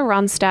the Linda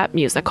Ronstadt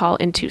Music Hall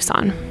in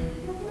Tucson.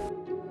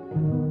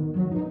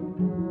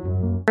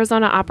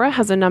 Arizona Opera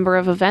has a number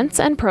of events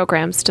and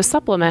programs to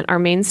supplement our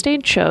main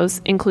stage shows,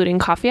 including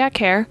Coffee at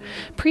Care,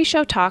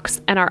 pre-show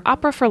talks, and our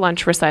Opera for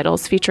Lunch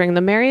recitals featuring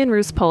the Marian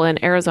Roos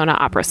Pullen Arizona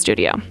Opera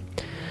Studio.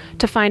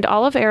 To find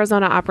all of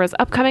Arizona Opera's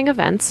upcoming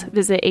events,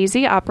 visit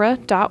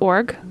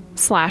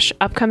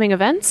azopera.org/upcoming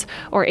events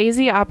or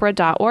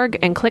azopera.org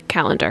and click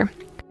calendar.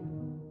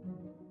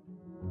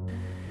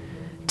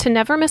 To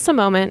never miss a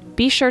moment,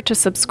 be sure to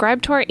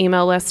subscribe to our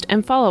email list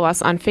and follow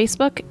us on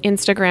Facebook,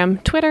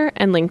 Instagram, Twitter,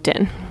 and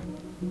LinkedIn.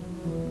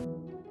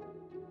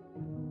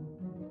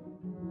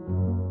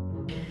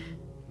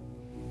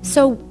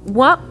 So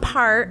what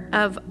part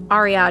of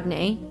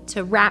Ariadne,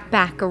 to wrap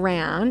back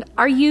around,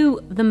 are you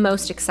the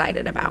most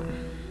excited about?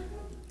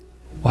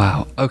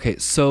 Wow. Okay.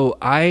 So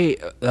I,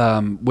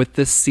 with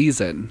this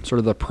season, sort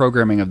of the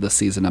programming of the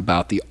season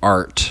about the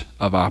art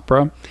of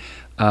opera,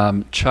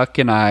 Chuck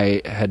and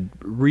I had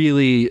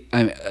really,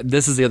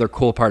 this is the other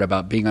cool part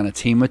about being on a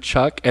team with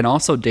Chuck and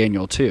also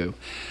Daniel too,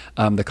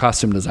 the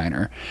costume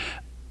designer.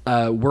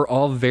 We're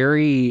all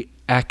very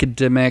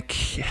academic,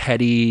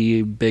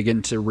 heady, big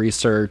into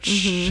research,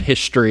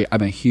 history.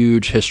 I'm a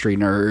huge history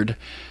nerd.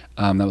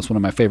 That was one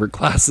of my favorite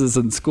classes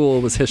in school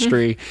was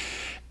history.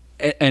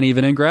 And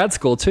even in grad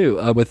school too,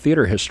 with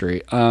theater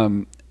history.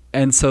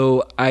 And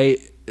so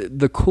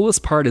the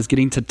coolest part is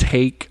getting to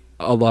take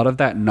a lot of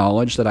that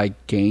knowledge that I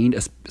gained,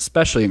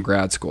 especially in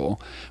grad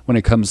school, when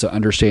it comes to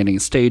understanding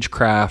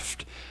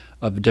stagecraft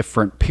of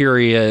different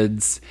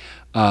periods,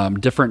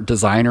 different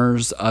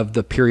designers of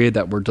the period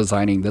that we're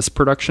designing this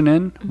production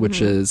in, which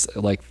is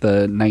like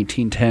the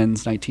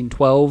 1910s,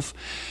 1912.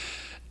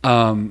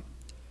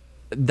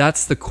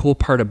 That's the cool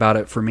part about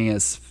it for me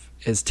is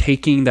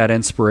taking that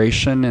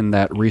inspiration and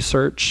that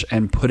research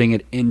and putting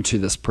it into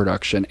this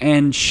production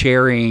and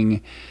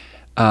sharing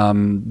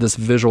this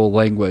visual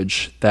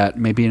language that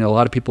maybe a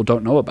lot of people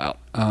don't know about.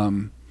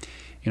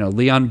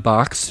 Leon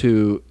Bax,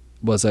 who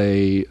was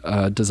a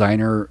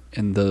designer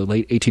in the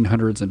late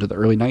 1800s into the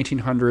early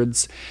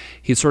 1900s,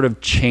 he sort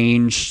of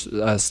changed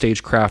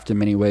stagecraft in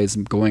many ways,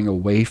 going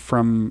away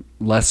from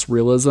less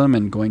realism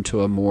and going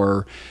to a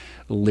more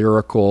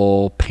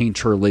lyrical,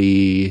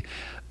 painterly,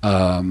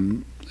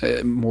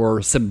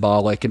 more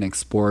symbolic and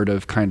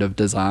explorative kind of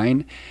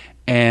design.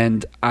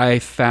 And I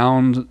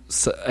found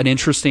an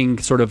interesting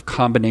sort of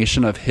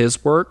combination of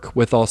his work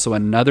with also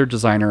another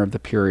designer of the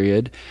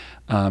period,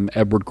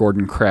 Edward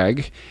Gordon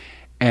Craig.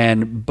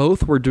 And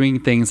both were doing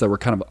things that were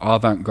kind of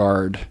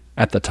avant-garde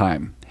at the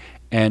time.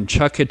 And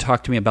Chuck had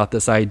talked to me about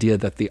this idea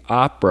that the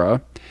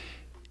opera,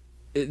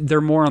 they're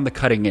more on the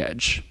cutting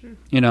edge.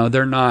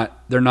 They're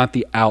not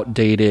the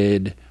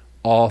outdated,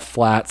 all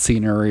flat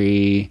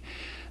scenery,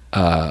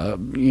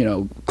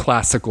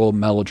 classical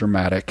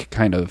melodramatic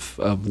kind of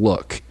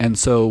look. And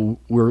so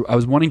I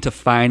was wanting to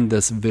find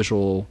this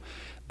visual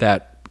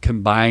that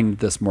combined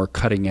this more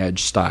cutting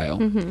edge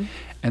style.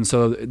 And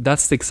so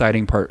that's the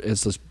exciting part,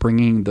 is just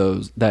bringing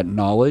that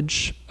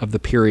knowledge of the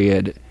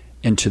period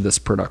into this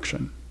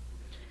production.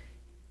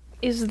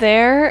 Is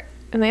there,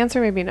 and the answer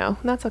may be no,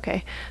 that's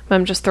okay, but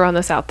I'm just throwing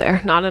this out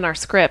there, not in our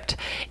script.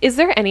 Is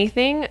there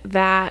anything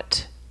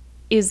that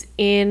is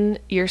in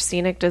your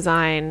scenic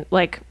design,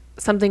 like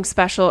something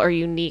special or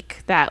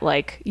unique that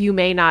like you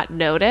may not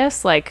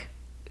notice, like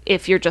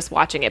if you're just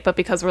watching it, but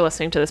because we're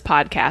listening to this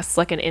podcast, it's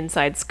like an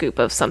inside scoop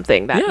of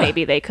something that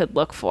maybe they could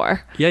look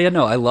for?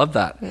 No, I love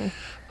that.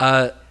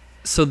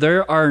 So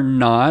there are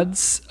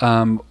nods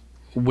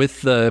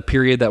with the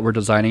period that we're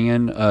designing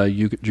in,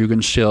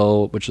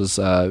 Jugendstil, which is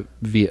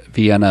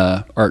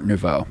Vienna Art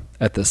Nouveau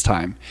at this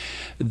time.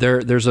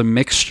 There's a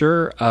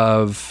mixture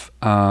of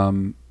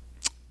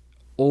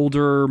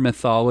older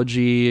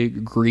mythology,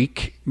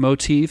 Greek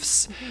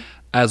motifs,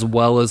 as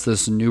well as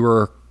this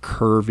newer,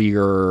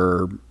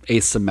 curvier,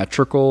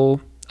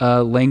 asymmetrical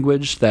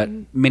language that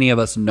many of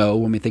us know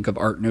when we think of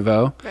Art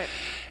Nouveau. Right.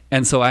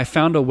 And so I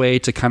found a way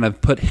to kind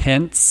of put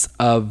hints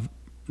of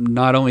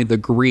not only the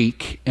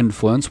Greek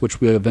influence,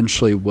 which we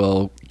eventually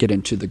will get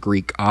into the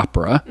Greek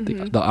opera,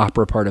 the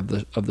opera part of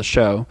the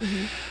show.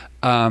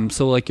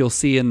 So like you'll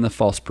see in the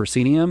False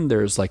Proscenium,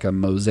 there's like a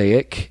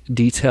mosaic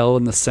detail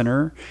in the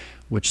center,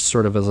 which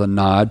sort of is a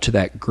nod to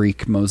that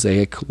Greek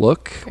mosaic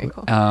look. Very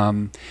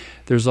cool.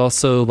 There's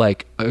also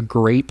like a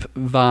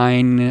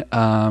grapevine,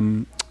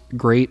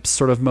 grape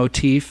sort of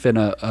motif in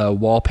a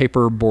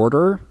wallpaper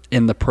border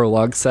in the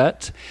prologue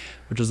set,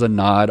 which is a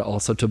nod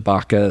also to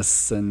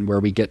Bacchus and where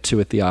we get to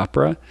at the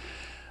opera.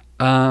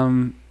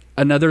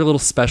 Another little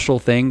special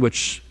thing,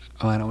 which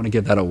I don't want to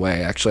give that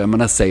away. Actually, I'm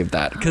going to save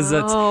that because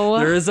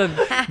there is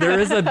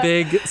a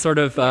big sort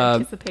of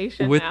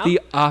with the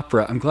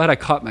opera. I'm glad I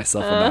caught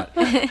myself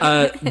in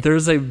that.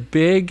 There's a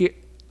big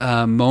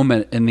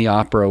moment in the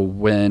opera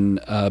when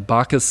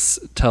Bacchus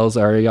tells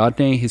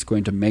Ariadne he's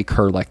going to make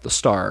her like the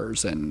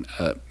stars and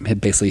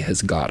basically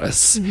his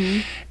goddess.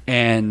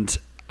 And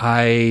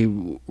I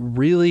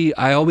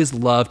always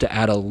love to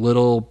add a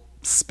little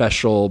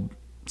special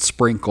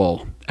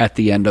sprinkle at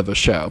the end of a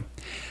show.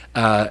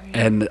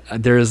 And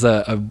there's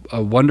a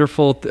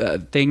wonderful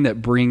thing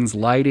that brings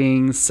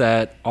lighting,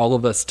 set, all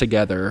of us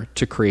together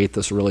to create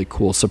this really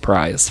cool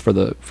surprise for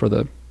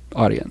the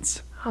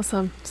audience.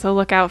 Awesome. So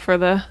look out for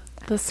the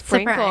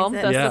sprinkle,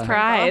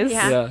 surprise.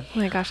 Yeah. Oh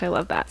my gosh, I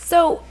love that.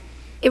 So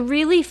it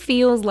really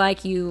feels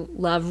like you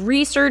love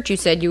research. You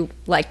said you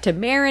like to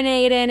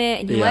marinate in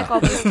it, and you like all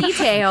those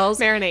details.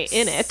 Marinate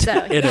in it. So,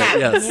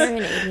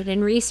 marinated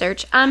in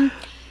research.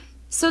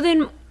 So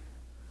then,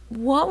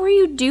 what were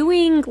you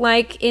doing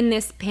like in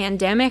this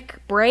pandemic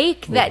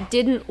break that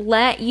didn't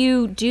let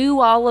you do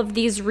all of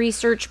these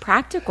research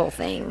practical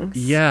things?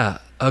 Yeah.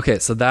 Okay,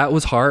 so that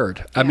was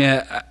hard. I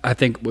mean, I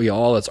think we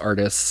all as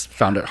artists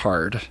found it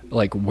hard.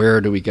 Like, where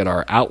do we get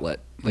our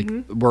outlet? Like,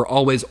 we're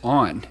always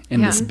on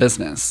in this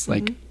business.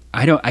 Like,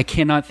 I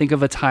cannot think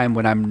of a time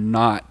when I'm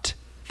not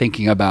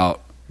thinking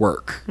about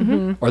work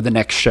or the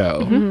next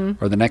show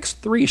or the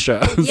next 3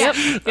 shows.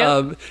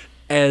 Yep.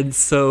 And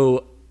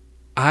so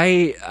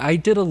I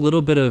did a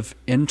little bit of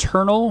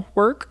internal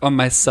work on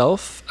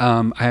myself.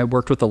 I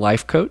worked with a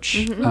life coach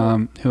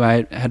who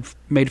I had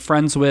made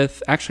friends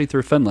with actually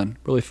through Finland.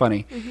 Really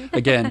funny.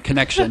 Again,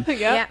 connection.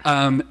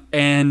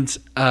 And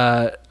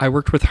I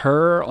worked with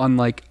her on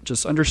like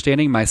just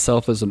understanding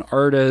myself as an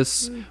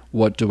artist.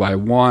 What do I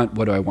want?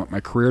 What do I want my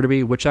career to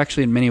be? Which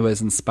actually in many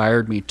ways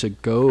inspired me to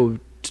go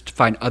to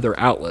find other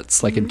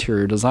outlets like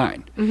interior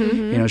design.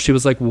 You know, she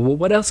was like, well,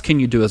 what else can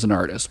you do as an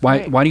artist?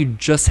 Why do you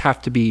just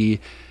have to be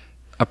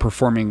a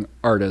performing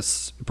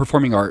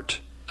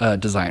art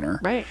designer?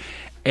 Right.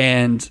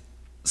 And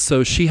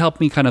so she helped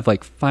me kind of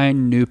like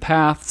find new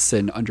paths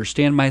and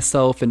understand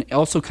myself, and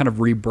also kind of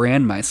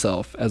rebrand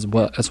myself as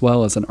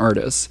well as an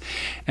artist.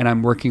 And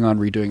I'm working on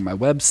redoing my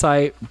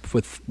website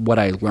with what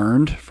I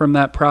learned from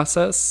that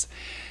process.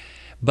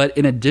 But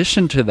in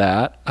addition to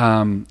that,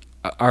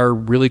 our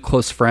really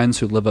close friends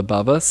who live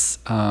above us,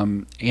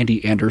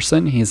 Andy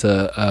Anderson, he's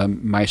a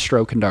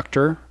maestro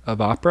conductor of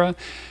opera.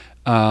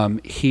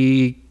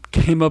 He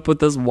came up with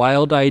this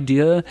wild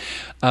idea.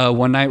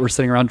 One night we're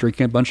sitting around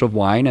drinking a bunch of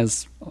wine,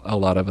 as a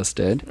lot of us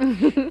did,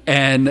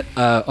 and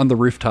on the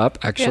rooftop,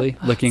 actually,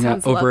 looking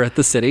over at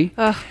the city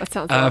That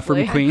sounds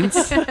lovely. from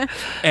Queens.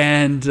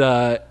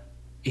 And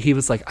he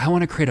was like, I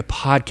want to create a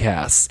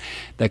podcast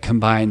that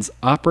combines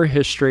opera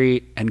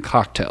history and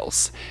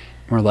cocktails.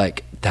 And we're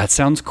like, that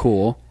sounds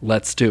cool.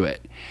 Let's do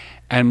it.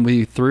 And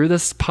we threw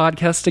this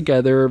podcast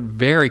together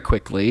very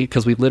quickly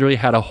because we literally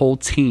had a whole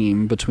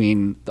team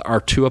between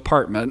our 2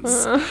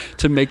 apartments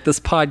to make this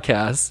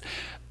podcast.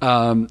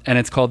 And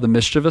it's called The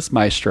Mischievous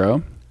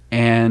Maestro.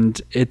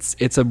 And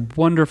it's a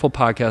wonderful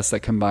podcast that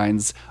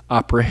combines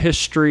opera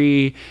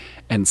history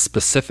and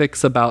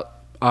specifics about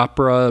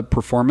opera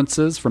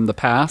performances from the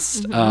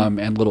past,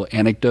 and little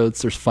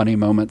anecdotes. There's funny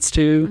moments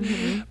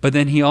too. But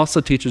then he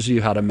also teaches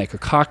you how to make a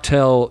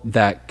cocktail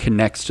that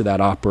connects to that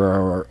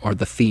opera or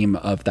the theme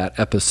of that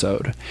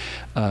episode.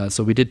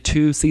 So we did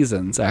 2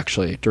 seasons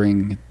actually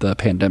during the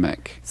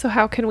pandemic. So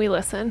how can we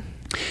listen?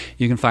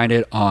 You can find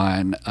it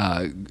on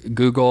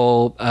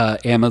Google,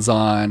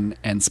 Amazon,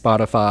 and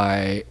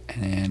Spotify,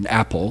 and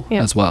Apple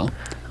as well.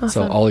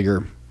 So all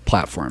your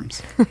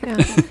platforms.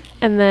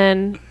 And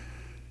then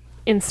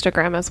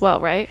Instagram as well,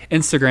 right?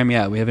 Instagram,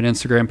 yeah. We have an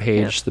Instagram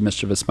page, The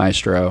Mischievous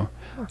Maestro,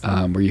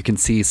 where you can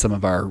see some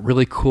of our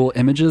really cool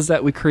images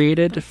that we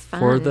created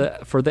for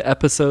the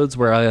episodes,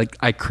 where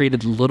I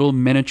created little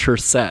miniature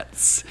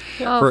sets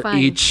for fun.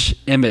 each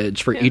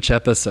image, for each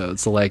episode.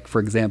 So like,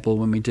 for example,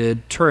 when we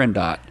did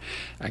Turandot,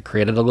 I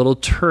created a little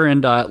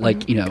Turandot,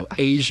 like,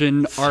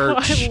 Asian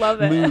arch, I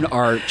love it. moon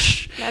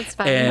arch. That's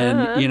fun.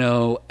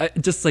 And,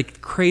 just like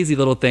crazy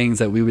little things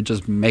that we would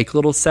just make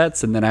little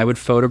sets, and then I would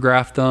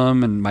photograph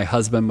them, and my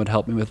husband would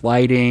help me with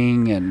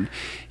lighting, and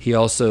he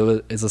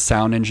also is a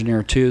sound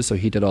engineer too, so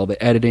he did all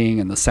the editing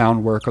and the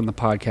sound work on the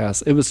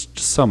podcast. It was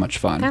just so much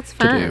fun That's to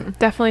fun. do.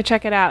 Definitely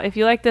check it out. If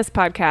you like this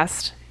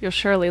podcast, you'll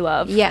surely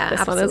love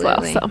this one as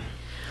well. absolutely. So,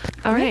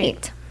 all right.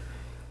 Great.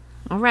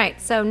 All right.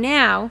 So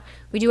now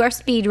we do our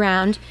speed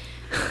round.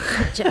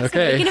 Just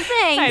Okay. making a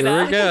face. I know.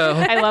 There we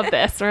go. I love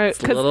this.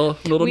 Right? A little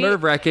we-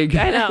 nerve-wracking.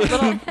 I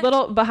know.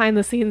 Little behind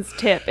the scenes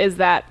tip is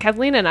that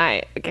Kathleen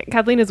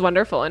is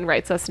wonderful and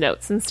writes us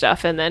notes and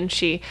stuff, and then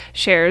she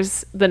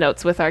shares the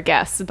notes with our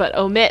guests, but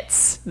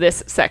omits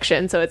this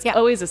section, so it's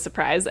always a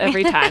surprise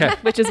every time,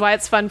 which is why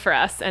it's fun for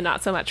us and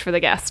not so much for the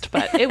guest.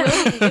 But it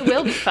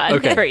will be fun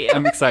Okay, for you.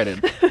 I'm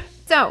excited.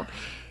 So,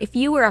 if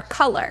you were a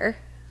color,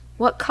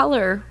 what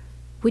color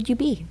would you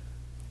be?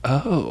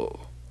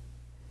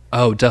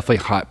 Oh, definitely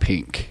hot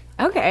pink.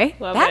 Okay,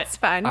 Love that's it.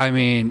 fun. I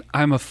mean,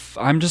 I'm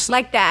just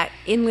Like that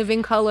in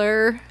living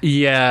color,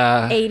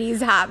 yeah.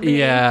 80s hot pink.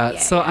 Yeah.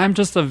 So I'm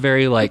just a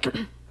very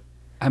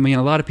I mean,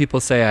 a lot of people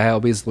say I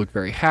always look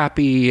very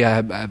happy. I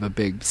have a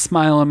big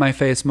smile on my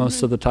face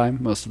most of the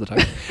time.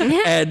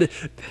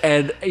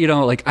 and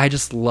I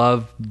just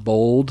love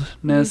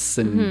boldness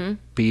and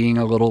being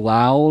a little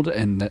loud,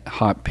 and that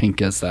hot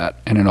pink is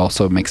that, and it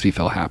also makes me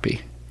feel happy.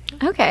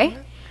 Okay.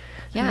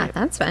 Yeah,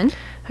 that's fun.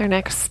 Our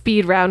next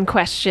speed round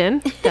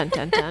question. Dun,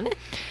 dun, dun.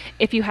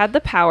 If you had the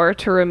power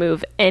to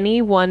remove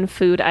any one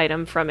food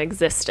item from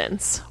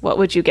existence, what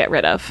would you get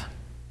rid of?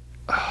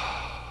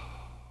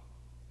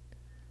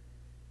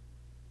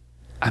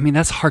 I mean,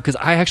 that's hard because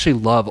I actually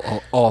love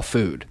all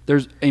food.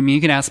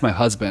 You can ask my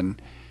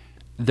husband.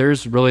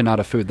 There's really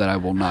not a food that I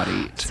will not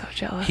eat. So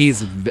jealous.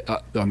 He's,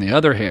 on the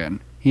other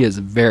hand, he is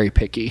very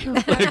picky.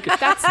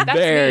 That's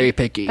very me.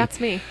 picky. That's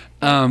me.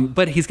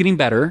 But he's getting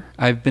better.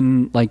 I've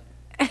been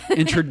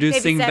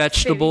introducing Baby steps,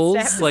 vegetables,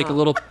 baby steps. like a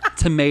little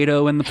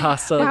tomato in the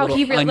pasta. Wow, little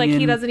he really, like he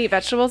onion. doesn't eat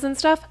vegetables and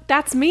stuff.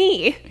 That's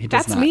me. He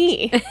does That's not.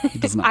 me. He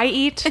does not. I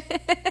eat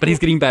But he's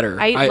getting better.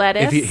 I eat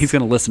lettuce. He's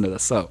going to listen to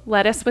this. So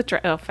lettuce with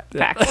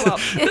facts.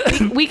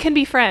 Well, we can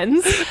be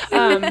friends.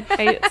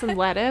 I eat some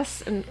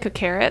lettuce and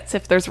carrots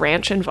if there's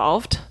ranch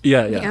involved.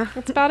 yeah.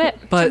 That's about it.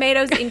 But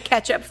Tomatoes in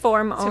ketchup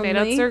form only.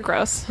 Tomatoes are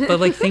gross. but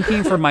like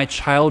thinking from my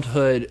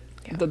childhood,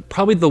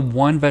 probably the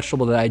one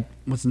vegetable that I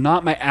was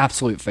not my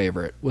absolute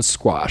favorite was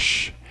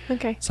squash.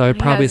 Okay. So I'd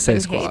probably say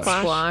Husband hates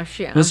squash. Squash,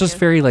 yeah. It was just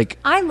very like,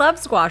 I love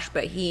squash,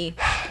 but he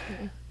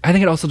I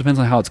think it also depends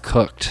on how it's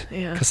cooked.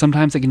 Yeah. Because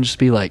sometimes it can just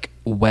be like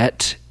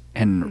wet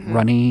and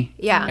runny.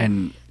 Yeah.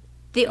 And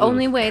the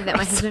only way that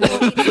my husband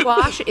will eat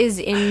squash is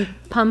in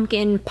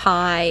pumpkin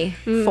pie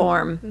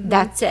form.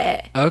 That's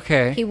it.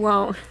 okay. He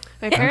won't.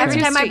 My parents Every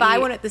used time I to buy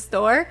eat- one at the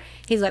store,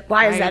 he's like,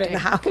 "Why is that in the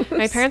house?"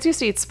 My parents used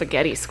to eat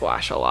spaghetti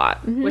squash a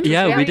lot. Which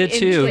Yeah, was we very did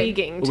too.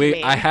 Intriguing to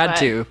me, I had but-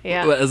 to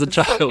Yeah. as a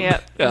child. Yeah,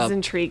 it Yeah. was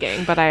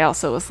intriguing, but I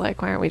also was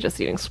like, why aren't we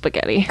just eating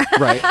spaghetti?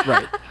 Right.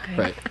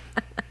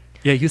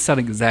 Yeah, you sound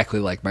exactly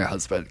like my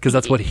husband because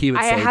that's what he would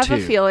I say have too. a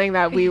feeling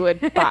that we would,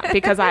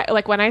 because I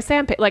like when I say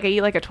I eat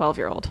like a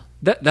 12-year-old.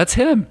 That's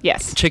him.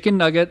 Yes. Chicken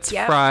nuggets,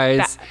 Yep.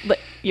 fries,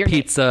 Your name-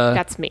 pizza,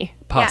 that's me.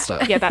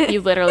 pasta. Yeah, that you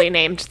literally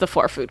named the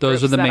 4 food Those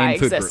groups are the that I main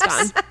food exist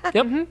groups. on.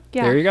 Yep.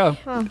 Yeah. There you go.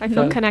 Well, I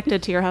feel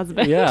connected to your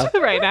husband Yeah.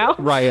 right now.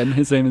 Ryan.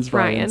 His name is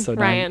Ryan. Ryan. So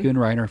now Ryan. you and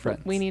Ryan are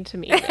friends. We need to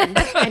meet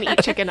and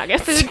eat chicken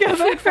nuggets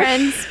together.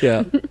 Friends,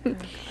 Yeah.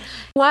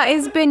 what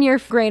has been your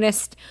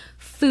greatest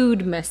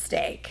food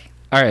mistake?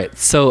 All right.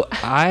 So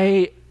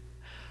I'm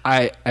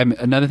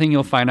another thing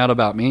you'll find out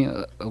about me,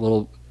 a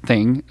little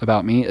thing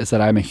about me is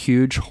that I'm a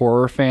huge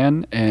horror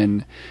fan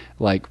and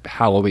like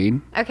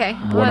Halloween. Okay, of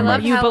I my-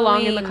 love You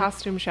belong in the Halloween.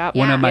 costume shop.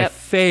 One of my Yep.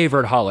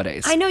 favorite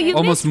holidays. I know you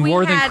almost missed, we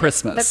more than had-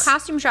 Christmas. The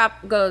costume shop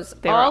goes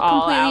They were all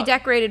all completely out.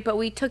 decorated, but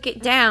we took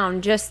it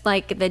down just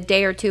like the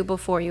day or two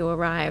before you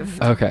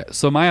arrived. Okay,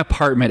 so my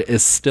apartment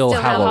is still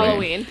Still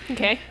Halloween. Halloween.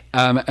 Okay.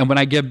 And when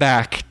I get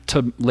back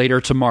to later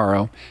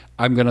tomorrow,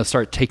 I'm gonna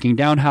start taking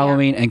down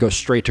Halloween and go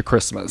straight to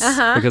Christmas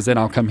because then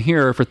I'll come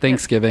here for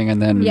Thanksgiving, and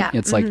then Yeah.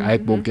 it's like I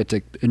won't get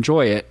to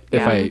enjoy it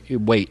if Yeah. I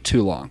wait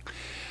too long.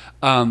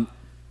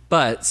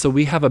 But so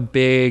we have a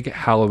big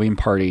Halloween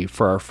party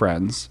for our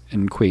friends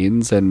in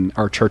Queens and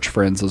our church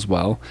friends as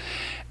well,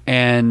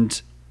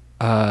 and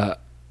I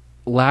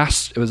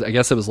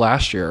guess it was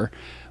last year.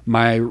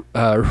 My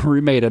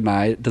roommate and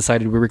I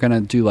decided we were going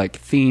to do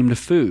like themed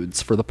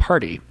foods for the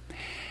party.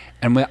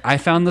 And when I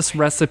found this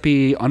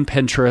recipe on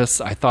Pinterest,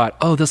 I thought,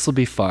 oh, this will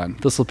be fun.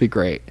 This will be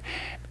great.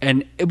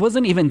 And it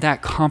wasn't even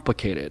that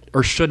complicated,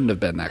 or shouldn't have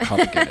been that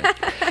complicated.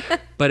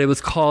 But it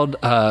was called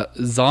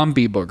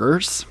zombie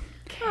boogers.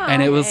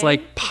 And it was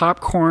like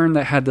popcorn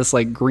that had this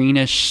like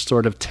greenish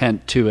sort of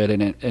tint to it,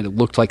 and it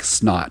looked like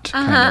snot.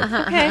 Kind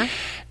of. Okay.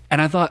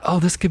 And I thought, oh,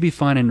 this could be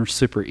fun and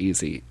super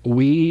easy.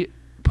 We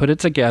put it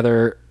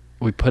together,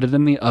 we put it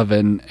in the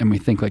oven, and we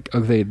think like,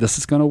 okay, this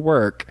is going to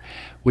work.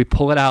 We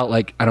pull it out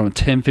like, I don't know,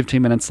 10,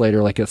 15 minutes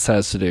later, like it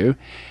says to do.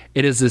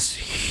 It is this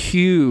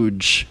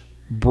huge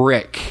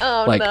brick,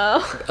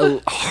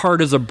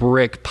 hard as a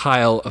brick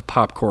pile of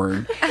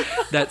popcorn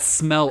that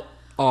smelled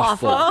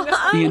awful.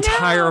 The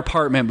entire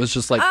apartment was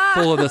just like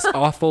full of this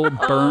awful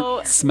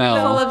burnt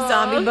smell. Full of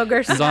zombie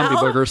booger smell. Zombie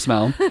booger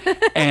smell.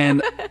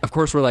 And of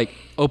course, we're like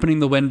opening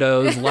the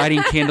windows,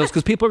 lighting candles,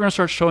 because people are going to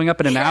start showing up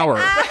in an hour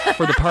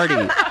for the party.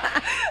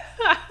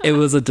 It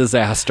was a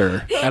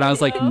disaster. And I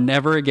was like,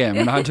 never again.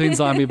 We're not doing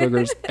zombie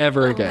boogers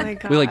ever again.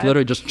 my We like God.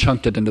 literally just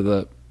chunked it into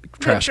the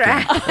trash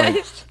can.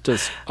 Like,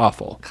 just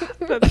awful.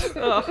 That's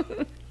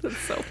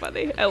so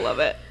funny. I love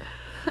it.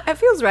 It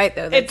feels right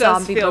though that It does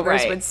zombie feel boogers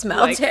right. would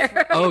smell Like-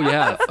 terrible. Oh,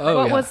 yeah.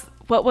 Oh, yeah.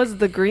 What was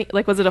the green?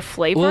 Like, was it a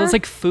flavor? Well, it was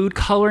like food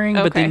coloring,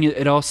 but then Okay.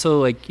 it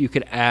also like you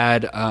could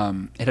add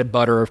it had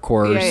butter, of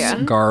course, Yeah,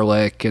 yeah.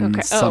 garlic, and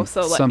Okay. Oh,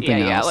 so like- something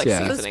yeah, else. like yeah,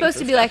 So it's seasonings supposed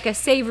to and be like a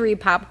savory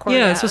popcorn.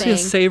 yeah, it's supposed to be a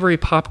thing. savory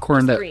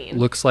popcorn that green.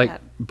 looks like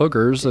That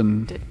boogers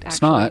and did actually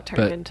snot, turn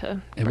but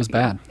into it was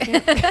bad.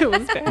 it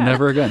was bad.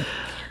 Never again.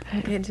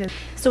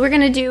 So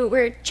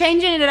we're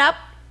changing it up.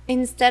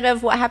 Instead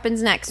of what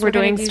happens next, We're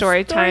gonna doing do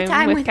story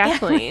time with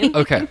Kathleen.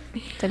 Okay.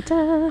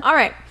 All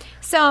right.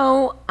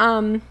 So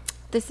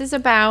this is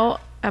about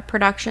a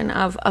production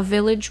of A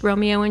Village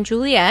Romeo and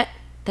Juliet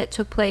that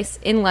took place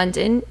in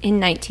London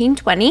in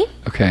 1920.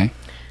 Okay.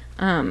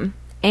 And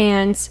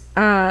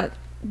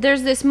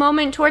there's this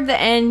moment toward the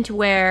end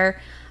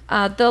where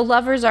the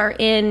lovers are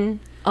in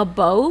a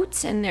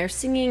boat and they're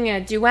singing a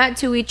duet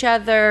to each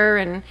other,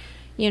 and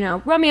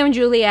Romeo and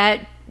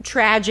Juliet,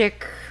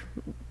 tragic,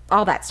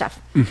 all that stuff.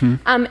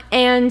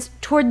 And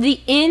toward the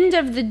end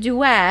of the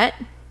duet,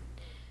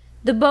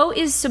 the boat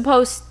is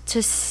supposed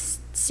to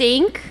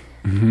sink,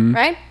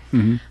 right?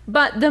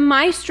 But the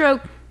maestro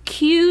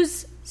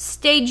cues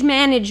stage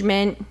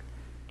management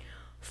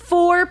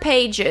 4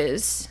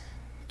 pages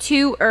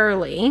too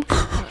early,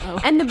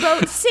 and the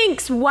boat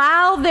sinks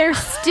while they're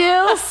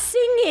still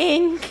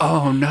singing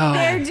Oh no.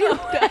 their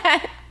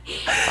duet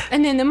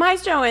And then the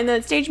maestro and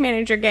the stage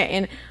manager get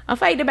in a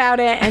fight about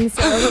it. And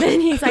so then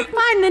he's like,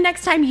 fine, the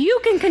next time you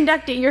can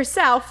conduct it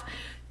yourself.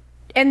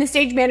 And the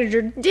stage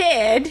manager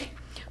did.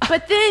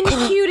 But then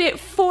cued it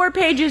 4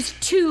 pages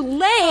too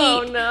late.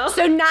 Oh, no.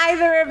 So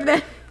neither of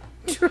them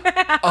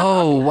drowned.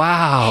 Oh,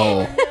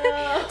 wow.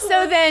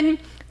 So then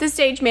the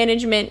stage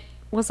management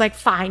was like,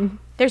 fine,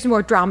 there's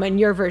more drama in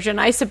your version,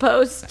 I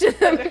suppose. To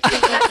them.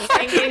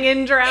 Singing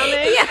and drowning.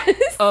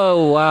 Yes.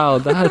 Oh, wow.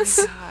 That's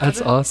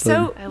awesome.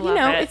 So, I you love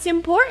know, it. it's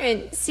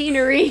important.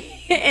 Scenery,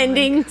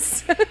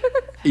 endings.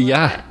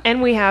 yeah.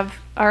 And we have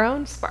our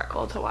own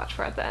sparkle to watch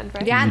for at the end,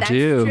 right? Yeah, You that's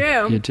do.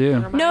 true. You do.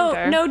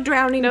 Reminder. No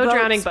drowning No boat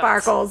drowning boats.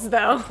 sparkles,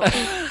 though.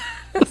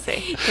 We'll see.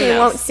 Who They knows?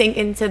 won't sink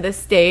into the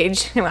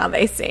stage while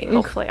they sing.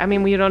 Hopefully. I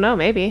mean, we don't know.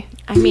 Maybe.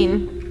 I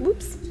mean,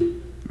 whoops,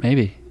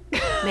 Maybe.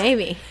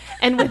 maybe.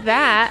 And with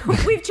that,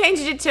 We've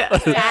changed it to a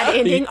sad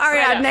ending.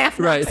 Ariadne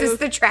Right. is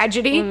the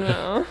tragedy.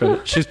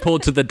 Right. She's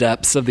pulled to the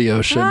depths of the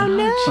ocean. Oh,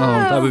 no. Oh,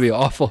 that would be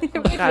awful.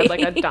 God,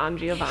 like a Don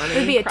Giovanni. It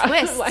would be a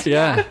probably. twist.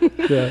 yeah.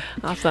 Yeah.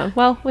 Awesome.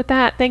 Well, with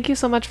that, thank you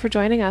so much for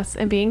joining us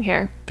and being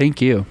here.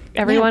 Thank you.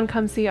 Everyone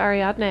come see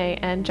Ariadne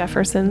and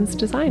Jefferson's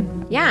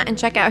design. Yeah, and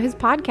check out his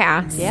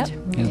podcast. Yes.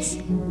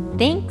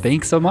 Thanks.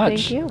 Thanks so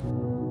much. Thank you.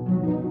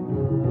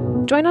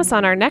 Join us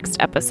on our next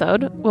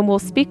episode when we'll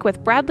speak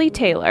with Bradley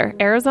Taylor,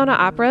 Arizona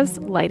Opera's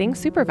lighting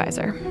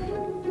supervisor.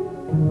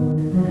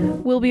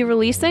 We'll be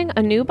releasing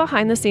a new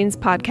behind-the-scenes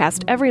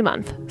podcast every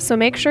month, so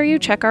make sure you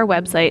check our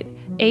website,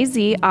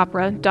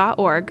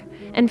 azopera.org,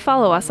 and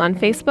follow us on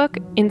Facebook,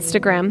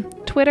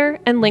 Instagram, Twitter,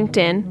 and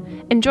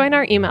LinkedIn, and join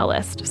our email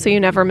list so you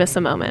never miss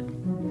a moment.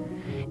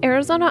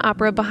 Arizona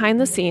Opera Behind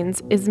the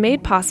Scenes is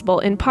made possible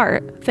in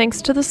part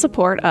thanks to the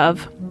support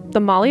of the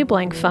Molly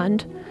Blank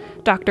Fund,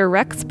 Dr.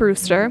 Rex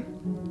Brewster,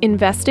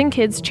 Investing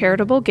Kids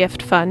Charitable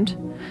Gift Fund,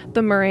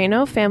 the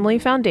Moreno Family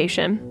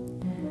Foundation,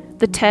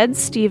 the Ted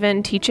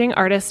Stephen Teaching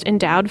Artist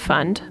Endowed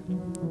Fund,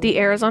 the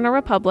Arizona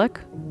Republic,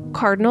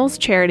 Cardinals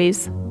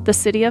Charities, the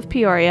City of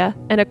Peoria,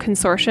 and a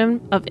consortium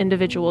of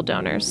individual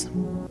donors.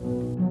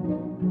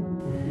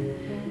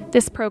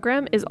 This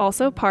program is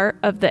also part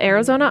of the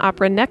Arizona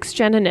Opera Next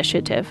Gen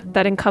initiative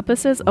that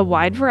encompasses a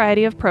wide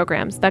variety of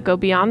programs that go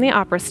beyond the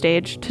opera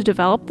stage to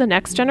develop the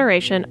next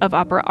generation of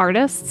opera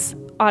artists,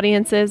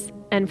 audiences,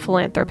 and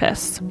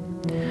philanthropists.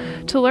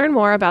 To learn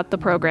more about the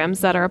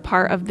programs that are a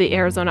part of the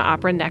Arizona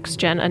Opera Next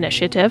Gen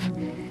initiative,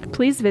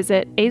 please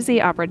visit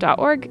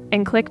azopera.org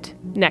and click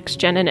Next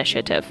Gen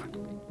Initiative.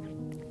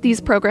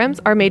 These programs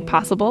are made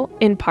possible,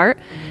 in part,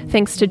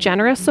 thanks to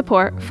generous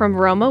support from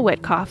Roma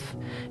Witkoff,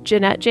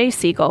 Jeanette J.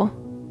 Siegel,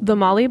 the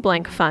Molly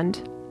Blank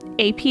Fund,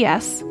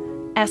 APS,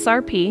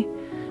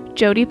 SRP,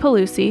 Jody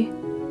Pelusi,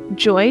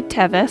 Joy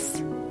Tevis,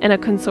 and a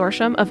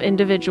consortium of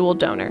individual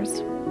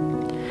donors.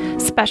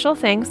 Special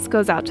thanks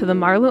goes out to the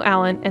Marlu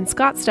Allen and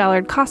Scott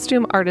Stallard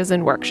Costume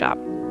Artisan Workshop.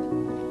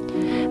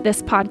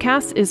 This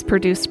podcast is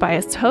produced by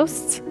its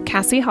hosts,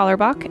 Cassie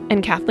Hollerbach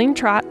and Kathleen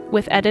Trott,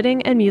 with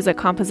editing and music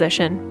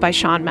composition by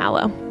Sean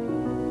Mallow.